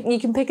 like, you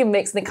can pick and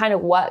mix and they kind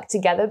of work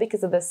together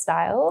because of the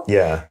style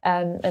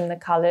and the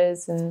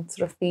colors and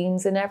sort of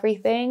themes and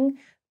everything.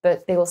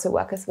 But they also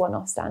work as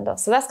one-off standoffs.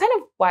 So that's kind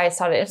of why I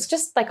started. It's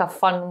just like a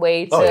fun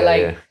way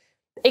to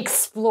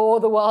explore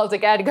the world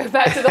again, go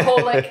back to the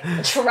whole like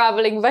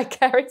traveling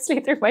vicariously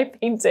through my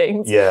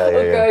paintings.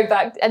 Going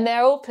back, and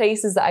they're all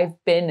places that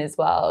I've been as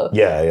well.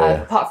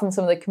 Apart from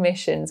some of the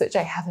commissions, which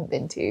I haven't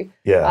been to.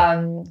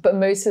 But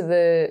most of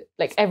the,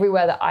 like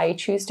everywhere that I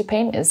choose to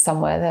paint is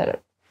somewhere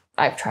that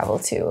I've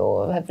traveled to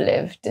or have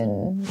lived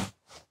and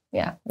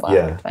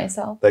worked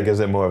myself. That gives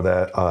it more of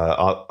that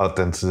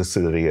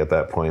authenticity at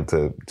that point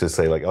to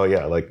say like, oh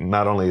yeah, like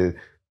not only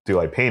do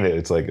I paint it,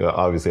 it's like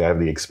obviously I have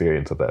the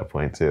experience at that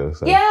point too.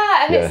 So,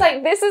 it's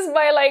like this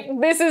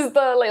is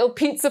the little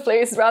pizza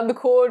place around the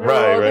corner.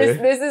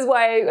 This is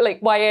why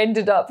I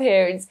ended up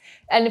here.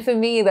 And for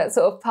me, that's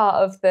sort of part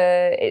of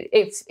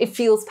it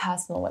feels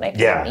personal when I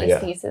paint these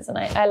pieces, and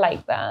I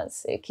like that.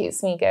 It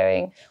keeps me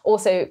going.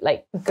 Also,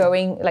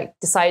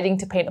 deciding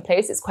to paint a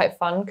place, it's quite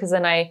fun because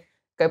then I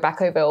go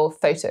back over all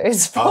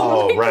photos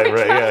from be like,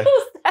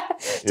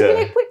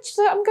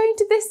 I'm going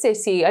to this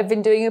city. I've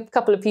been doing a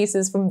couple of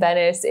pieces from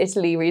Venice,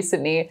 Italy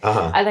recently.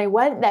 And I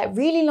went there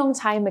really long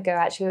time ago,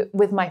 actually,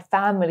 with my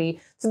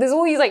family. So there's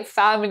all these like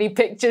family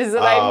pictures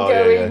that I'm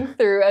going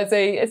through as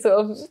I sort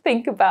of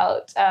think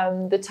about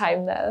the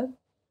time there.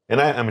 And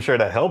I'm sure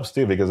that helps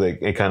too, because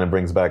it kind of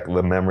brings back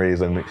the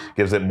memories and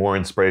gives it more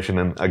inspiration.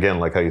 And again,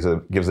 like how you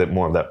said, gives it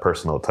more of that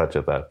personal touch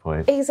at that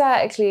point.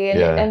 Exactly.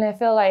 And I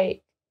feel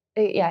like,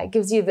 it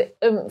gives you the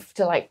oomph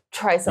to like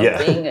try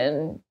something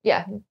and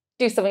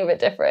do something a bit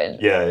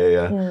different.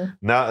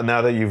 Now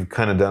that you've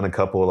kind of done a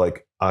couple,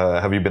 like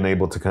have you been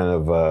able to kind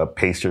of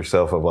pace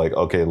yourself of like,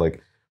 okay,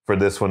 like for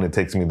this one it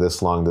takes me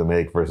this long to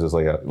make versus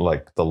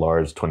like the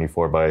large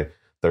 24 by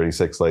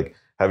 36, like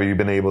have you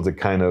been able to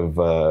kind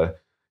of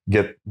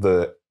get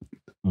the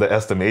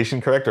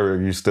estimation correct, or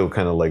are you still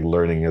kind of like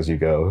learning as you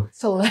go?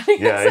 Still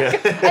learning. I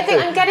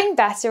think I'm getting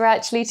better,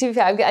 actually. To be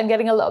fair, I'm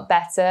getting a lot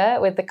better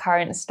with the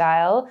current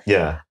style.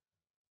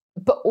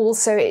 But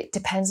also it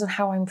depends on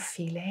how I'm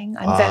feeling.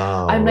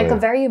 I'm like a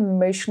very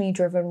emotionally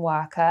driven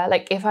worker.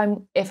 Like if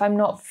I'm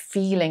not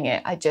feeling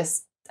it, I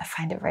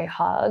find it very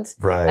hard.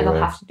 And I'll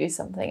have to do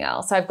something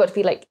else. So I've got to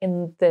be like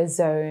in the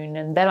zone,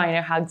 and then I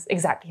know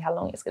exactly how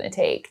long it's going to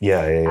take.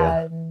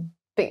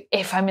 But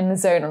if I'm in the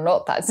zone or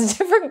not, that's a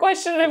different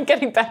question. I'm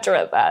getting better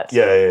at that.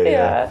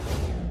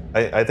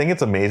 I think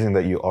it's amazing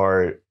that you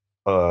are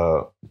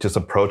just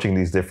approaching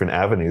these different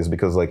avenues,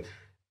 because like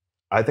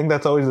I think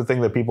that's always the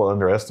thing that people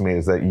underestimate,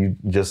 is that you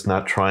just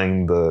not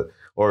trying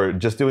or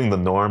just doing the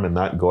norm and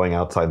not going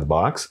outside the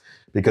box,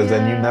 because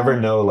then you never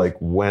know like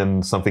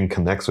when something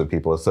connects with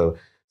people. So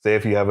say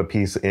if you have a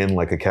piece in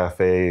like a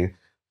cafe,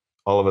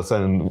 all of a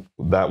sudden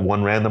that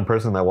one random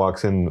person that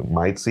walks in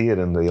might see it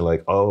and they're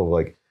like, oh,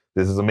 like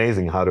this is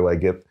amazing. How do I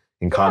get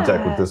in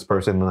contact with this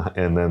person?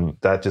 And then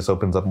that just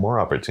opens up more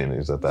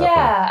opportunities at that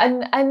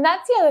point. And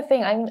that's the other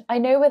thing. I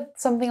know with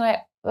something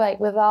like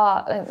with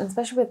art,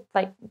 especially with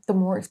like the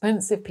more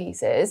expensive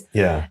pieces,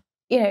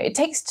 it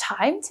takes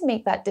time to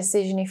make that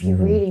decision if you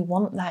really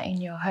want that in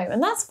your home.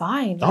 And that's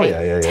fine.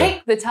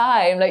 Take the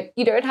time. Like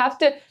you don't have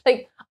to,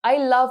 like, I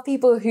love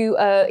people who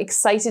are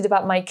excited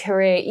about my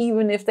career,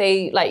 even if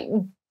they like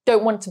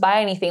don't want to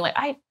buy anything. Like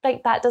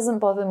that doesn't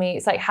bother me.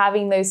 It's like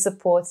having those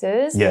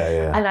supporters.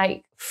 And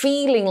like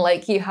feeling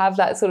like you have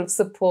that sort of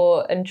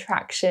support and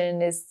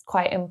traction is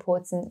quite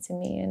important to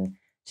me. And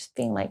just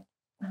being like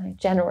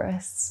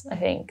generous, I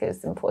think,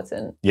 is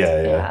important.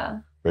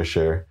 For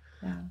sure.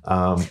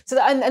 So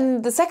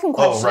and the second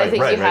question I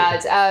think you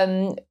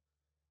had,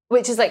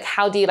 which is like,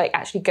 how do you like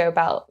actually go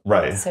about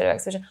solo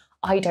exhibition?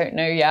 I don't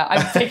know yet.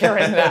 I'm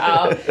figuring that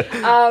out.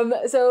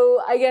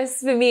 So I guess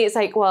for me, it's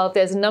like, well,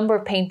 there's a number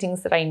of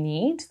paintings that I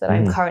need that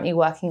I'm currently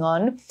working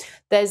on.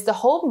 There's the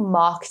whole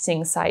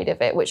marketing side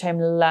of it, which I'm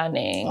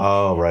learning.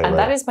 And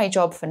that is my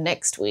job for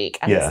next week.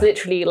 And it's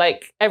literally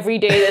like every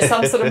day there's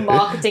some sort of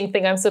marketing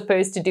thing I'm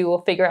supposed to do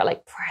or figure out,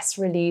 like press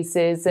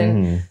releases.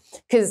 And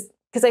because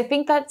I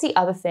think that's the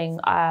other thing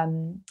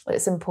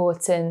that's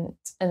important.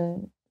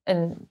 And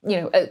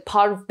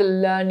part of the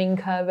learning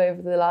curve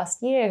over the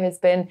last year has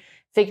been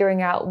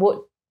figuring out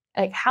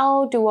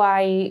how do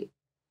I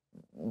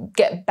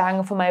get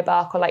bang for my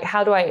buck, or like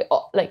how do I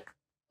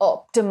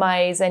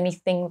optimize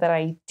anything that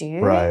I do.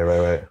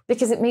 Right.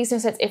 Because it makes no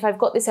sense. If I've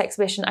got this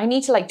exhibition, I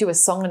need to like do a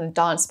song and a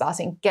dance about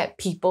it and get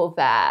people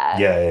there.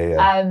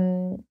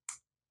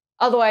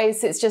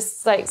 Otherwise, it's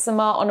just like some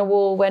art on a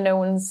wall where no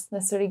one's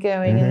necessarily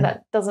going, and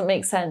that doesn't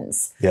make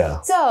sense.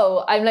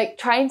 So I'm like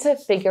trying to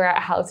figure out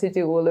how to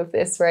do all of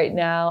this right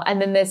now.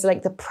 And then there's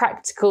like the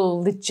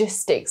practical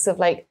logistics of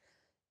like,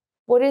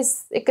 what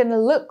is it going to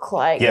look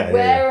like?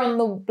 Where on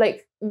the,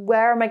 like,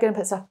 where am I going to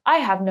put stuff? I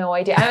have no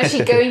idea. I'm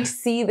actually going to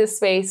see the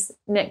space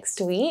next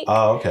week.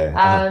 Oh, okay.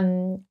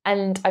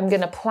 And I'm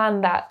going to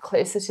plan that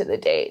closer to the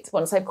date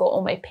once I've got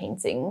all my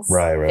paintings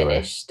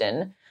finished.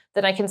 And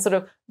then I can sort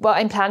of, what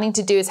I'm planning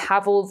to do is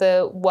have all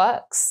the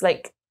works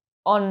like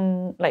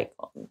on, like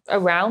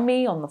around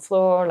me on the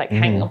floor, like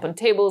hanging up on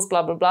tables,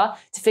 blah, blah, blah,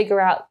 to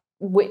figure out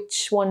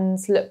which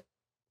ones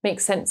make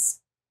sense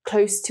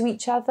close to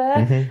each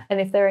other, and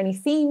if there are any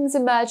themes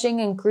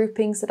emerging and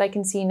groupings that I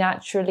can see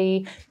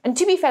naturally. And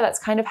to be fair, that's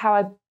kind of how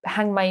I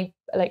hang my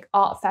like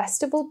art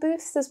festival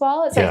booths as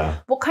well. It's like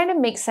what kind of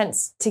makes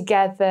sense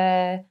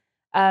together,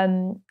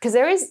 because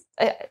there is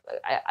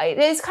it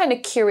is kind of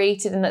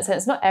curated in that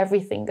sense. Not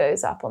everything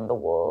goes up on the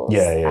walls.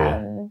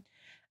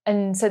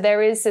 And so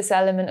there is this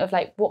element of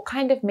like what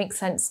kind of makes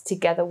sense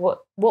together,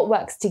 what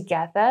works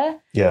together.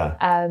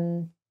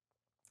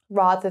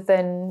 Rather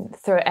than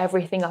throw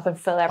everything up and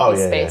fill every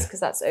space,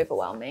 because that's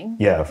overwhelming.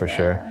 Yeah, for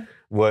sure.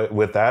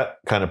 With that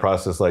kind of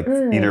process, like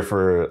either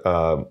for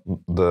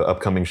the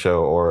upcoming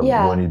show or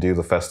when you do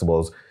the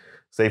festivals,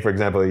 say for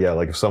example,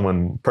 like if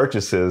someone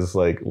purchases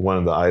like one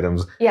of the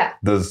items,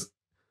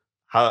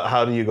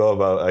 how do you go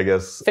about, I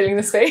guess, filling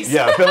the space?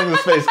 Filling the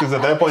space, because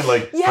at that point,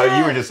 like how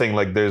you were just saying,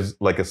 like there's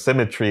like a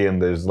symmetry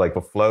and there's like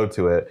a flow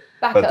to it.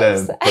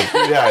 Backups. But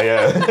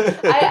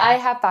I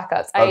have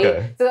backups.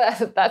 Okay.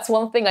 So that's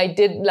one thing I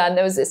did learn.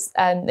 There was this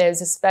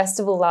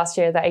festival last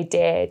year that I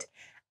did,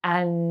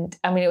 and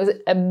I mean it was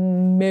an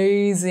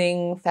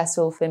amazing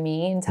festival for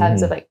me in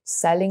terms of like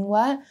selling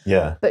work.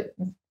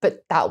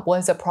 But that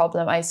was a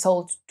problem. I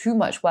sold too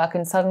much work,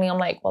 and suddenly I'm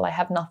like, well, I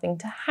have nothing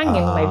to hang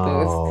in my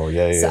booth.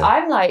 So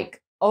I'm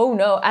like, oh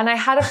no. And I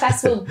had a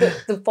festival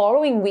the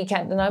following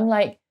weekend, and I'm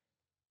like,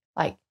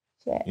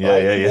 shit,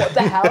 what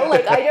the hell?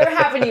 Like, I don't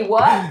have any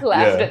work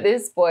left at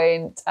this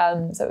point.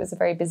 So it was a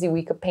very busy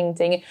week of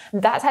painting.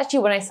 That's actually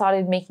when I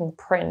started making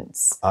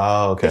prints.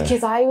 Oh, okay.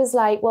 Because I was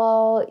like,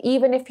 well,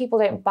 even if people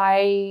don't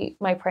buy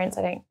my prints,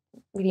 I don't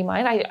really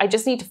mind. I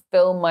just need to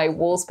fill my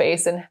wall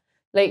space. And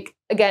like,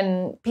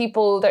 again,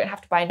 people don't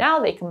have to buy now.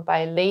 They can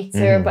buy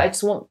later. But I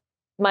just want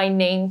my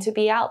name to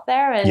be out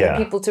there and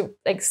people to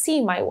like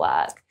see my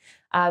work.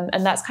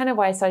 And that's kind of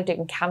why I started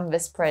doing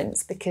canvas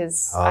prints,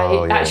 because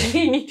I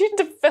actually needed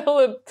to fill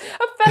a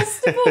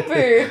festival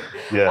booth.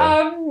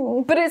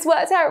 But it's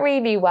worked out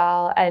really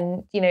well.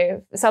 And, you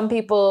know, some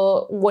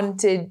people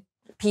wanted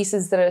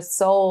pieces that are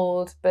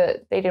sold,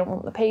 but they didn't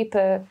want the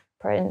paper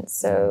prints.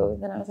 So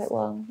then I was like,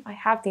 well, I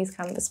have these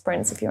canvas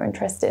prints if you're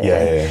interested.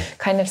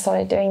 Kind of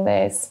started doing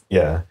those.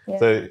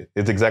 So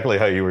it's exactly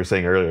how you were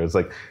saying earlier. It's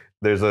like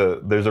there's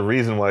a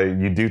reason why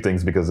you do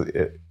things, because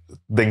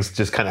things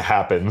just kind of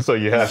happen. So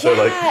you have to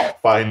like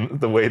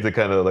find the way to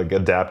kind of like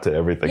adapt to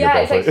everything.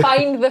 It's like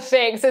find the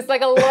fix. It's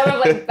like a lot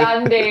of like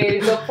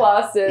band-aids or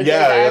plasters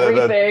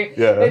everything.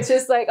 It's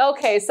just like,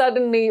 okay,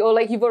 suddenly, or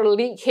like you've got a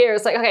leak here.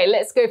 It's like, okay,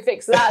 let's go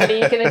fix that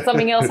leak. And then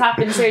something else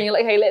happens here and you're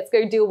like, hey, let's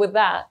go deal with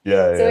that.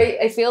 So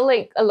I feel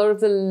like a lot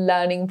of the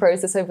learning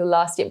process over the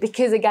last year,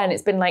 because again,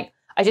 it's been like,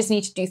 I just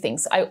need to do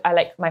things. I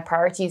like my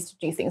priority is to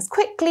do things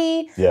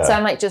quickly. So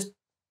I'm like, just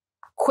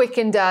quick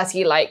and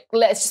dirty, like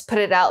let's just put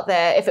it out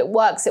there. If it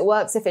works, it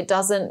works. If it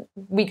doesn't,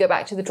 we go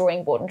back to the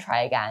drawing board and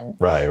try again.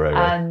 Right.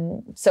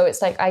 So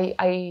it's like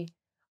I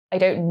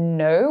don't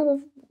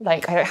know,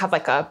 like I don't have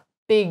like a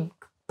big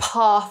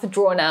path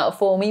drawn out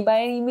for me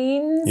by any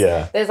means.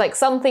 There's like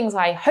some things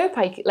I hope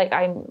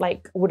I'm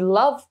like would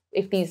love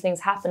if these things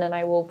happen, and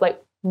I will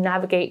like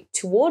navigate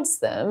towards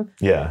them.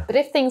 But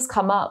if things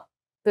come up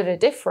that are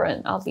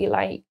different, I'll be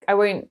like, I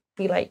won't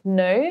be like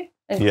no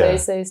and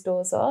close those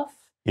doors off.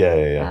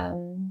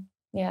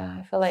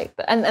 I feel like,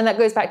 and that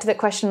goes back to the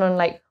question on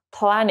like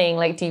planning.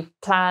 Like, do you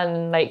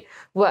plan like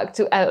work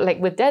to like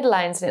with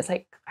deadlines? And it's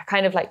like I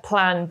kind of like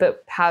plan,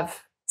 but have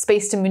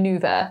space to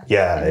maneuver.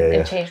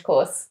 And change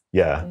course.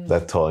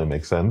 That totally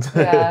makes sense.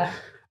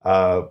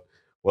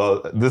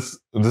 Well, this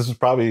is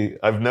probably,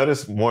 I've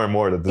noticed more and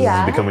more that this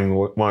is becoming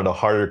one of the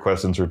harder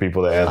questions for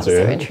people to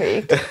answer. I'm so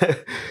intrigued.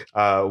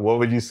 What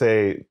would you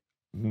say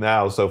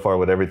now, so far,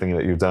 with everything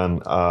that you've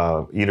done,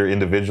 either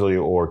individually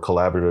or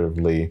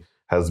collaboratively,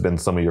 has been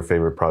some of your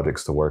favorite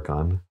projects to work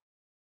on?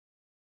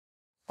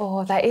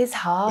 Oh, that is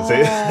hard.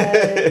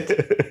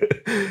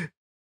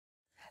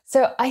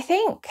 So I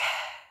think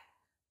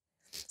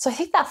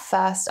that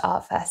first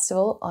art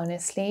festival,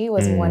 honestly,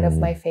 was one of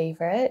my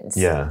favorites.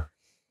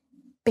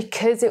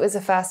 Because it was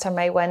the first time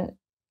I went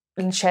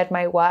and shared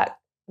my work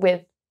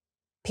with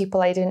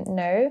people I didn't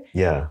know.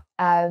 That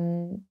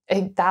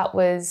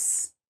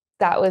was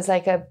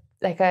like a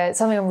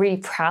something I'm really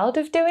proud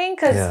of doing,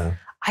 because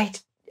I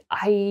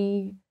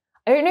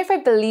don't know if I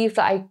believed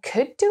that I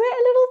could do it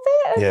a little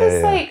bit. It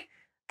was like,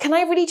 can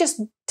I really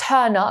just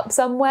turn up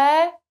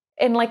somewhere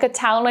in like a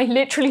town I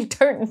literally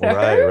don't know?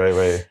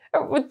 Right.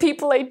 With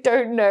people I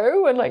don't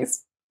know, and like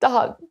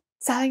start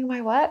selling my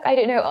work? I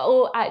don't know.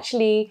 Or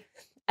actually,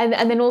 and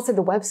then also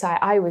the website,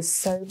 I was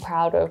so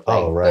proud of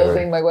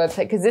building my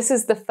website, because this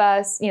is the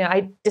first,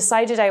 I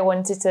decided I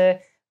wanted to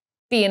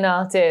be an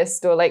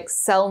artist or like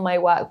sell my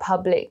work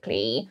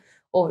publicly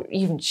or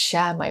even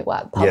share my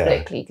work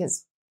publicly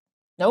because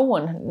no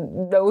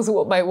one knows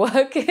what my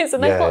work is.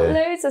 And I've got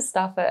loads of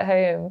stuff at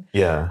home.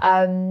 Yeah.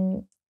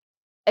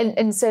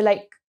 And so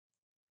like,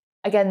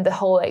 again, the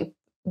whole like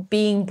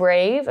being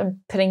brave and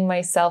putting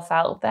myself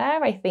out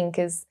there, I think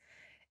it's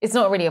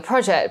not really a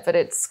project, but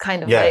it's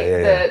kind of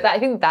I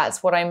think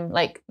that's what I'm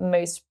like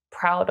most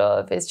proud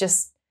of is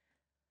just,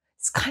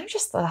 it's kind of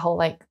just the whole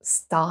like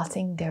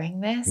starting doing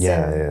this.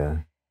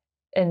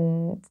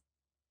 And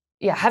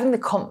having the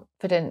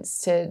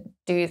confidence to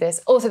do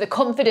this. Also the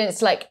confidence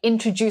to like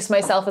introduce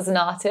myself as an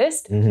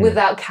artist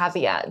without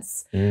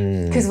caveats.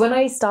 Because when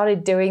I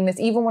started doing this,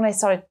 even when I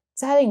started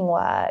selling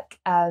work,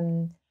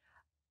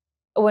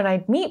 when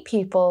I'd meet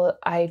people,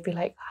 I'd be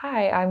like,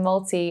 hi, I'm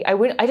Malti.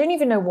 I don't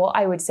even know what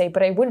I would say,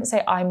 but I wouldn't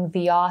say I'm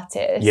the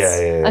artist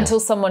until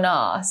someone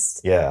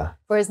asked. Yeah.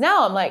 Whereas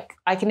now I'm like,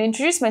 I can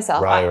introduce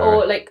myself.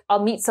 Or like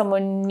I'll meet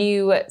someone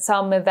new at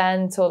some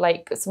event or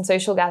like some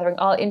social gathering.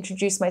 I'll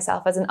introduce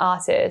myself as an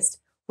artist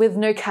with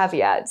no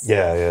caveats.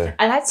 Yeah.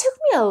 And that took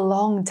me a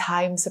long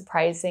time,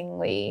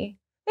 surprisingly.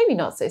 Maybe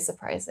not so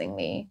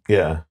surprisingly.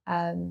 Yeah.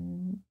 I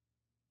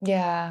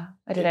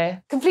don't know.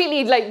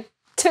 Completely like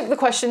took the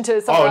question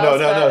to someone else.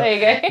 No. There you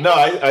go. No,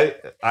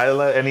 I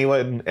let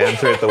anyone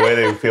answer it the way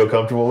they feel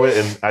comfortable with.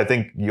 And I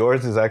think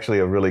yours is actually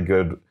a really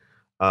good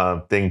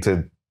thing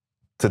to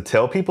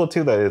tell people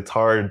too, that it's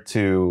hard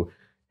to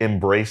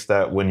embrace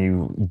that when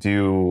you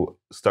do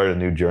start a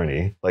new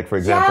journey. Like for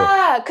example.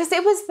 Yeah, because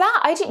it was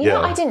that. I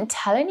didn't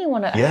tell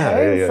anyone at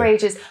home for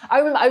ages. I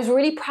remember I was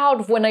really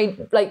proud when I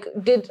like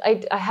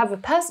I have a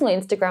personal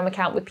Instagram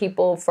account with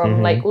people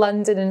from like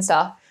London and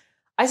stuff.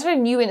 I started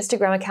a new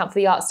Instagram account for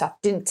the art stuff.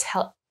 Didn't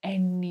tell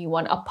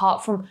anyone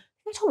apart from,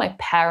 I told my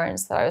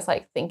parents that I was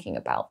like thinking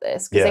about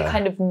this because they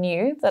kind of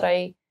knew that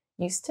I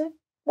used to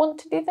want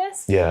to do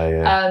this.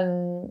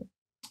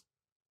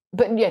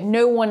 But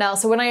no one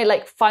else. So when I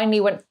like finally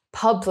went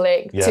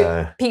public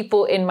to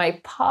people in my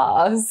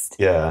past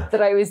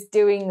that I was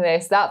doing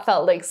this, that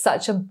felt like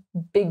such a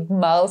big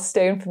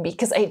milestone for me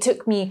because it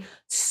took me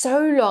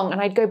so long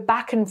and I'd go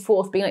back and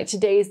forth being like,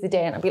 today is the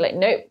day. And I'd be like,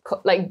 nope,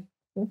 like,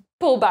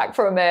 pull back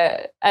from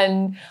it.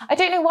 And I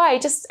don't know why.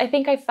 I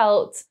think I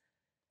felt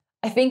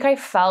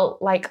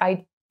like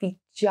I'd be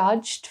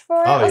judged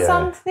for it or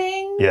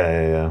something.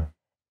 Yeah.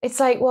 It's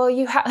like, well,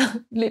 you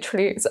have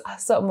literally,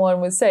 someone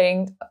was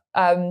saying,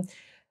 someone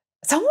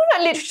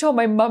literally told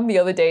my mum the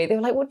other day, they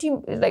were like, what do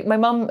you, like my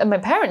mum and my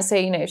parents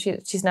say, you know,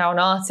 she's now an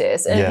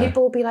artist. And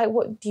people will be like,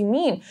 what do you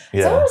mean?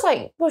 Someone was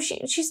like, well,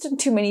 she's done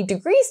too many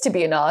degrees to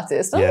be an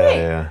artist. And I'm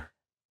like,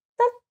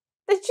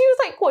 she was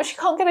like, what, she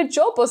can't get a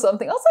job or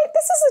something? I was like,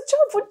 this is a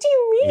job. What do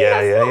you mean?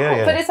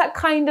 Yeah. But it's that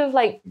kind of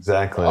like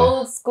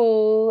old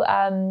school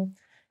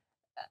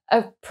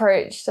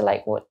approach to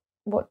like,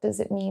 what does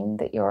it mean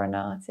that you're an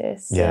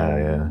artist?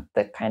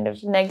 The kind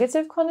of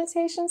negative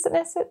connotations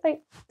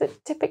that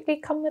typically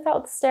come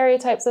without the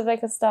stereotypes of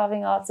like a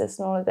starving artist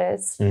and all of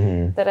this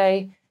that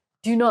I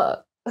do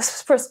not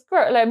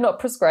prescribe. I'm not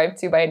prescribed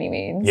to by any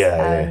means.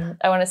 I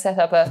want to set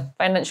up a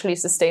financially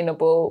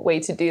sustainable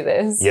way to do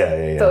this.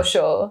 For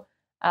sure.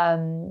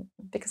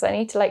 Because I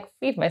need to like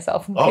feed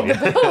myself and pay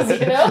the bills,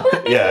 you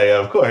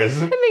know? Of course.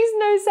 It makes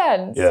no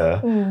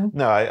sense.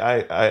 No,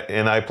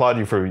 I applaud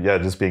you for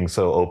just being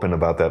so open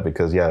about that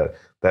because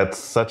that's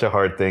such a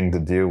hard thing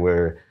to do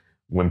where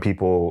when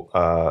people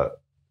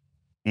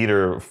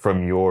either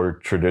from your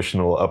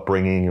traditional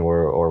upbringing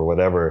or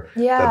whatever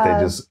that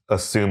they just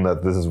assume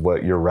that this is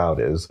what your route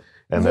is.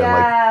 And then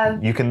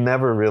like you can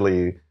never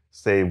really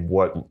say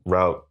what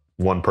route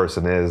one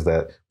person is,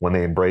 that when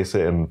they embrace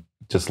it and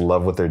just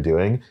love what they're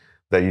doing,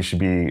 that you should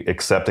be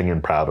accepting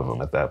and proud of them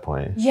at that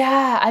point.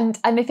 And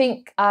I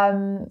think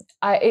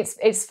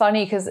it's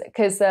funny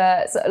because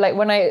so like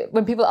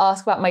when people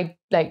ask about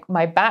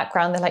my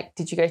background, they're like,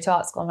 did you go to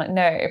art school? I'm like,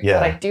 no,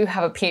 but I do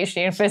have a PhD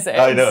in physics.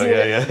 I know,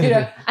 you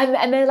know?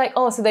 And they're like,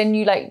 oh, so then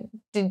you like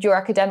did your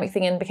academic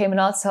thing and became an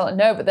artist? I'm like,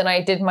 no, but then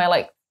I did my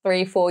like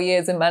 3-4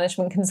 years in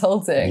management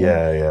consulting.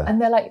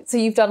 And they're like, so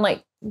you've done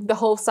like the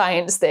whole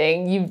science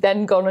thing, you've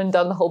then gone and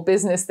done the whole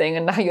business thing,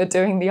 and now you're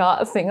doing the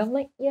art thing. I'm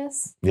like,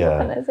 yes. What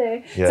can I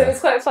say? So it's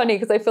quite funny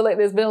because I feel like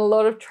there's been a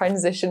lot of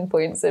transition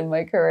points in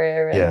my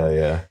career.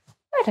 And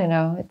I don't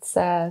know. It's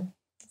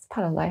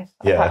part of life.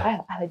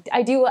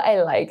 I do what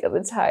I like at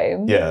the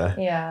time.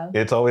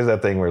 It's always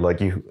that thing where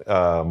like you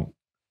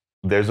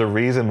there's a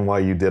reason why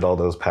you did all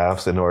those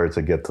paths in order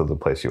to get to the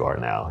place you are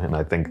now. And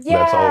I think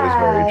that's always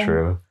very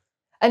true.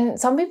 And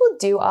some people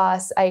do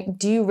ask, like,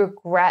 do you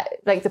regret,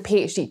 like the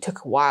PhD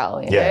took a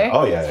while, you know?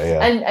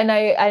 And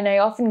I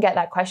often get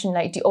that question,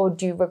 like, do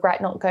you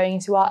regret not going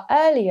into art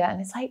earlier? And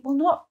it's like, well,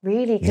 not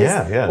really,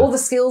 because all the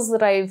skills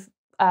that I've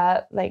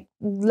like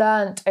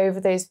learned over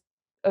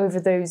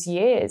those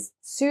years,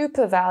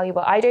 super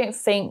valuable. I don't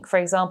think, for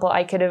example,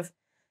 I could have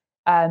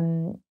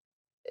done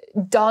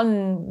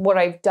what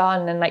I've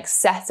done and like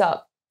set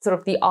up sort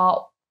of the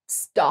art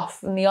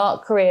stuff and the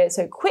art career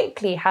so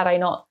quickly had I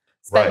not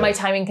spent my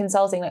time in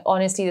consulting. Like,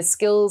 honestly, the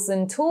skills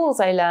and tools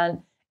I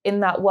learned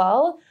in that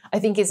world, I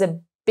think is a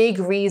big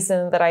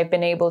reason that I've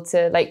been able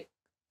to like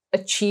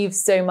achieve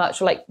so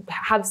much, or like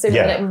have so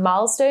many like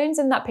milestones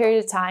in that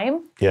period of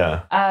time.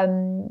 Yeah.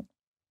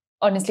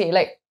 Honestly,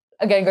 like,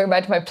 again, going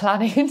back to my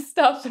planning and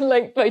stuff and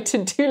like my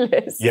to-do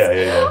list. Yeah.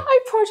 I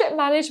project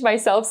manage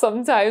myself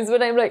sometimes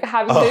when I'm like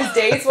having those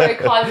days where I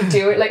can't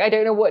do it. Like I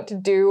don't know what to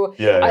do.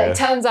 It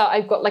turns out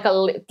I've got like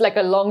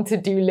a long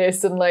to-do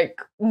list and like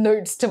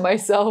notes to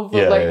myself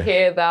of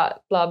here,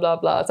 that, blah, blah,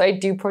 blah. So I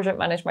do project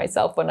manage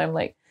myself when I'm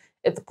like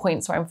at the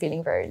points where I'm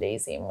feeling very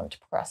lazy and want to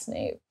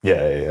procrastinate.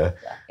 Yeah.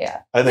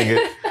 I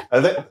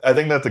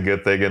think that's a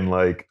good thing. And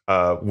like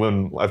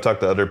when I've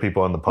talked to other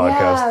people on the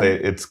podcast,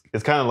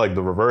 it's kind of like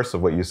the reverse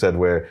of what you said,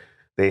 where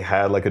they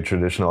had like a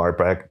traditional art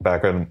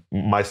background,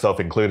 myself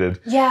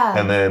included. Yeah.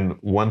 And then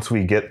once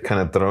we get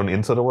kind of thrown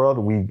into the world,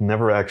 we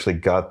never actually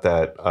got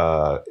that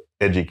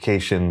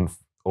education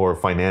or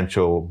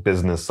financial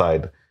business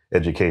side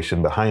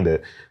education behind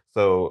it.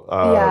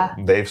 So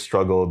they've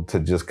struggled to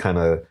just kind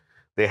of,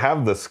 they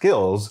have the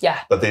skills,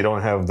 but they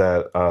don't have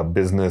that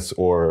business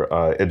or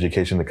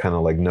education to kind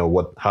of like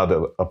know how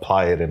to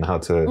apply it and how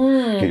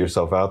to get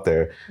yourself out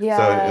there. Yeah.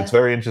 So it's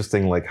very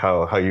interesting, like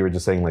how you were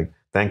just saying, like,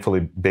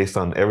 thankfully, based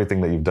on everything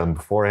that you've done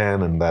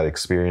beforehand and that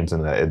experience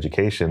and that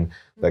education,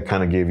 that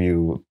kind of gave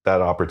you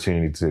that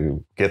opportunity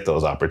to get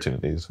those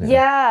opportunities.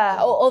 Yeah.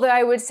 Although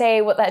I would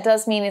say what that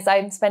does mean is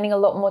I'm spending a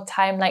lot more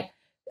time like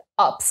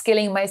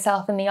upskilling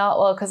myself in the art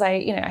world, because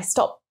I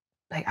stopped,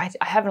 like I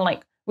haven't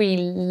like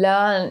really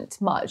learned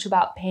much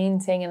about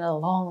painting in a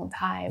long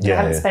time. I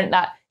haven't spent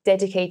that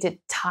dedicated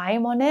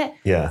time on it.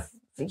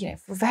 For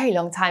a very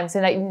long time.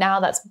 So like now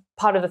that's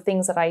part of the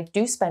things that I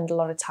do spend a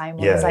lot of time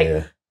on, is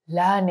like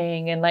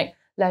learning and like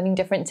learning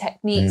different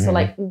techniques, or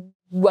like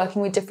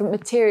working with different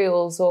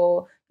materials,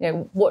 or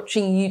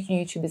watching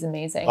YouTube is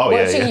amazing.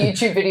 Watching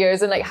YouTube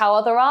videos and like how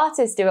other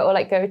artists do it, or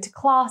like go to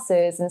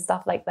classes and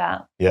stuff like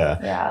that.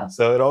 Yeah.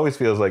 So it always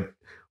feels like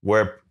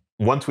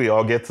once we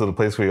all get to the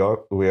place we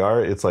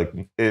are, it's like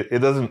it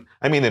doesn't.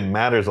 I mean, it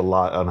matters a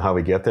lot on how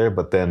we get there,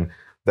 but then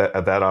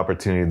at that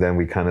opportunity, then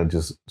we kind of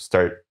just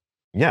start,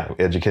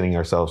 educating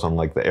ourselves on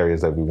like the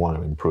areas that we want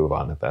to improve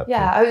on at that point.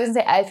 I was gonna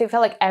say, I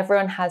feel like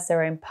everyone has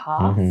their own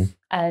path,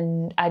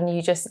 and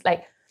you just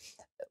like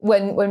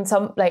when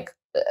some like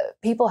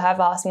people have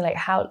asked me like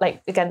how,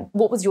 like, again,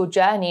 what was your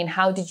journey and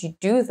how did you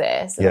do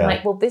this? And I'm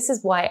like, well, this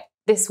is why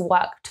this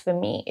worked for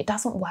me. It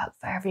doesn't work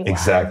for everyone.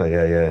 Exactly.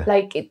 Yeah.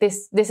 Like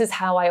this is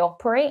how I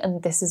operate,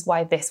 and this is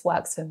why this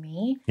works for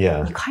me.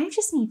 Yeah. You kind of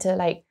just need to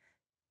like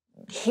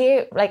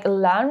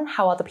learn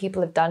how other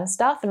people have done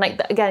stuff, and like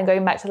again,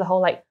 going back to the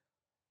whole like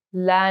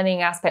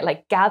learning aspect,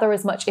 like gather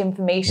as much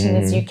information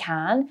as you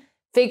can,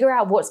 figure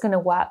out what's going to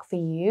work for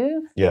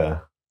you. Yeah.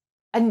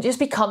 And just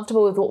be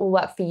comfortable with what will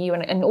work for you,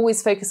 and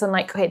always focus on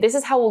like, okay, this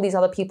is how all these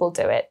other people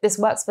do it. This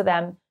works for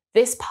them.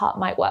 This part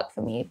might work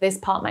for me. This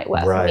part might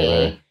work for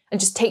me. Right. And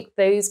just take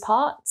those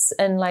parts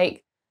and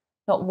like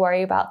not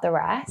worry about the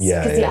rest.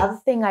 Because the other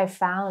thing I've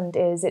found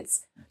is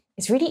it's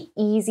really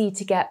easy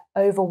to get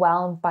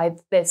overwhelmed by,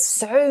 there's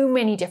so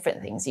many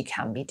different things you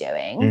can be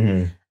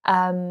doing.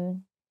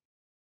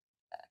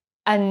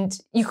 And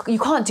you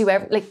can't do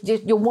like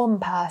you're one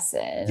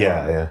person.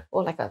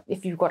 Or like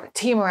if you've got a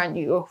team around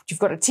you, or you've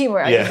got a team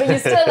around you, but you're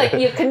still like,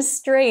 you're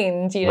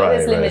constrained,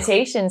 there's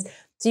limitations.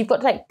 So you've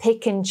got to like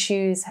pick and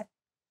choose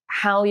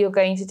how you're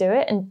going to do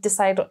it and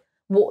decide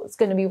what's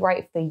going to be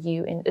right for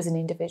you as an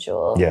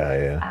individual.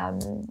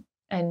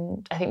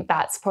 And I think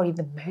that's probably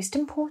the most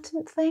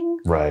important thing.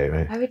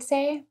 Right. I would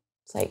say.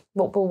 It's like,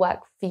 what will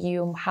work for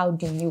you and how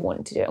do you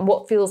want to do it, and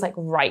what feels like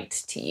right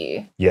to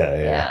you.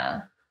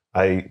 Yeah.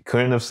 I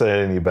couldn't have said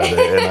it any better.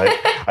 And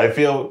I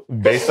feel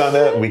based on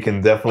that, we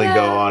can definitely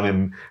go on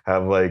and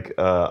have like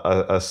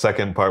a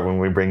second part when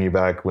we bring you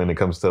back, when it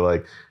comes to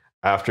like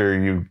after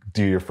you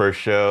do your first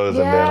shows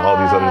and then all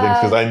these other things.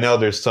 Because I know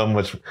there's so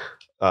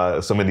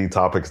many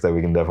topics that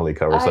we can definitely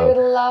cover. I would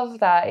love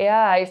that.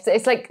 Yeah.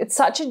 It's like, it's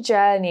such a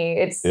journey.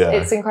 It's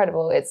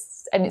incredible.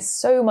 It's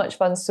so much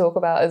fun to talk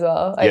about as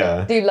well.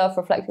 I do love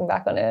reflecting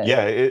back on it.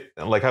 Yeah.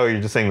 Like how you're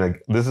just saying,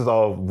 like, this is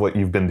all what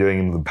you've been doing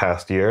in the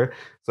past year.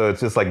 So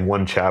it's just like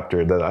one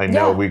chapter that I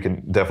know we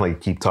can definitely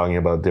keep talking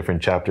about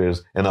different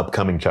chapters and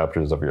upcoming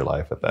chapters of your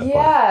life at that point.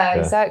 Yeah,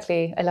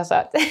 exactly. I love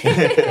that.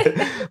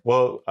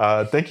 Well,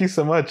 thank you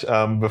so much.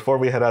 Before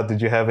we head out,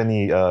 did you have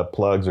any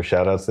plugs or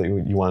shout outs that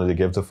you wanted to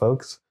give to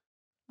folks?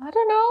 I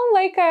don't know,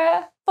 like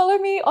follow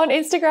me on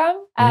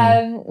Instagram,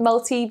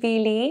 Malti B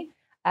Lee.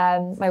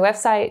 My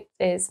website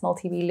is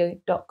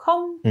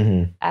maltiblee.com.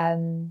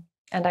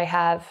 And I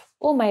have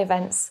all my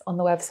events on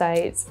the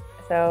website.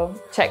 So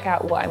check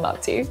out what I'm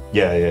up to.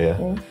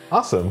 Yeah.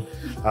 Awesome.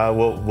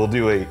 We'll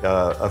do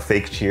a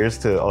fake cheers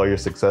to all your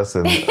success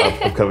and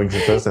upcoming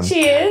success. And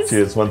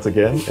cheers once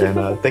again.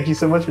 And thank you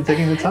so much for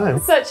taking the time.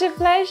 Such a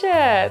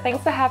pleasure.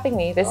 Thanks for having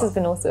me. This has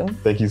been awesome.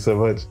 Thank you so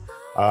much.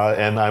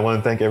 And I want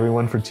to thank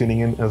everyone for tuning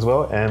in as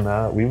well.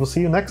 And we will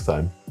see you next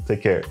time.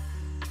 Take care.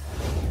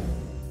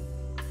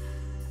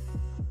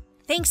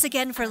 Thanks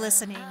again for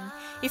listening.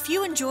 If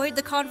you enjoyed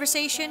the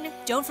conversation,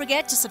 don't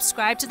forget to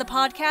subscribe to the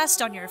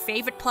podcast on your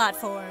favorite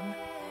platform.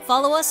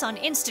 Follow us on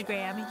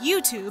Instagram,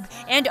 YouTube,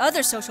 and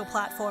other social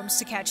platforms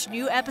to catch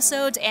new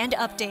episodes and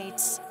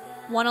updates.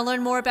 Want to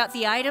learn more about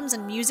the items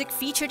and music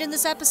featured in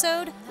this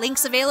episode?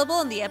 Links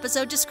available in the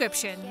episode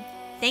description.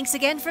 Thanks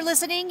again for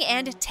listening,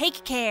 and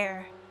take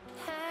care.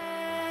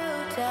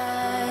 How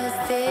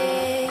does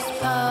this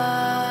part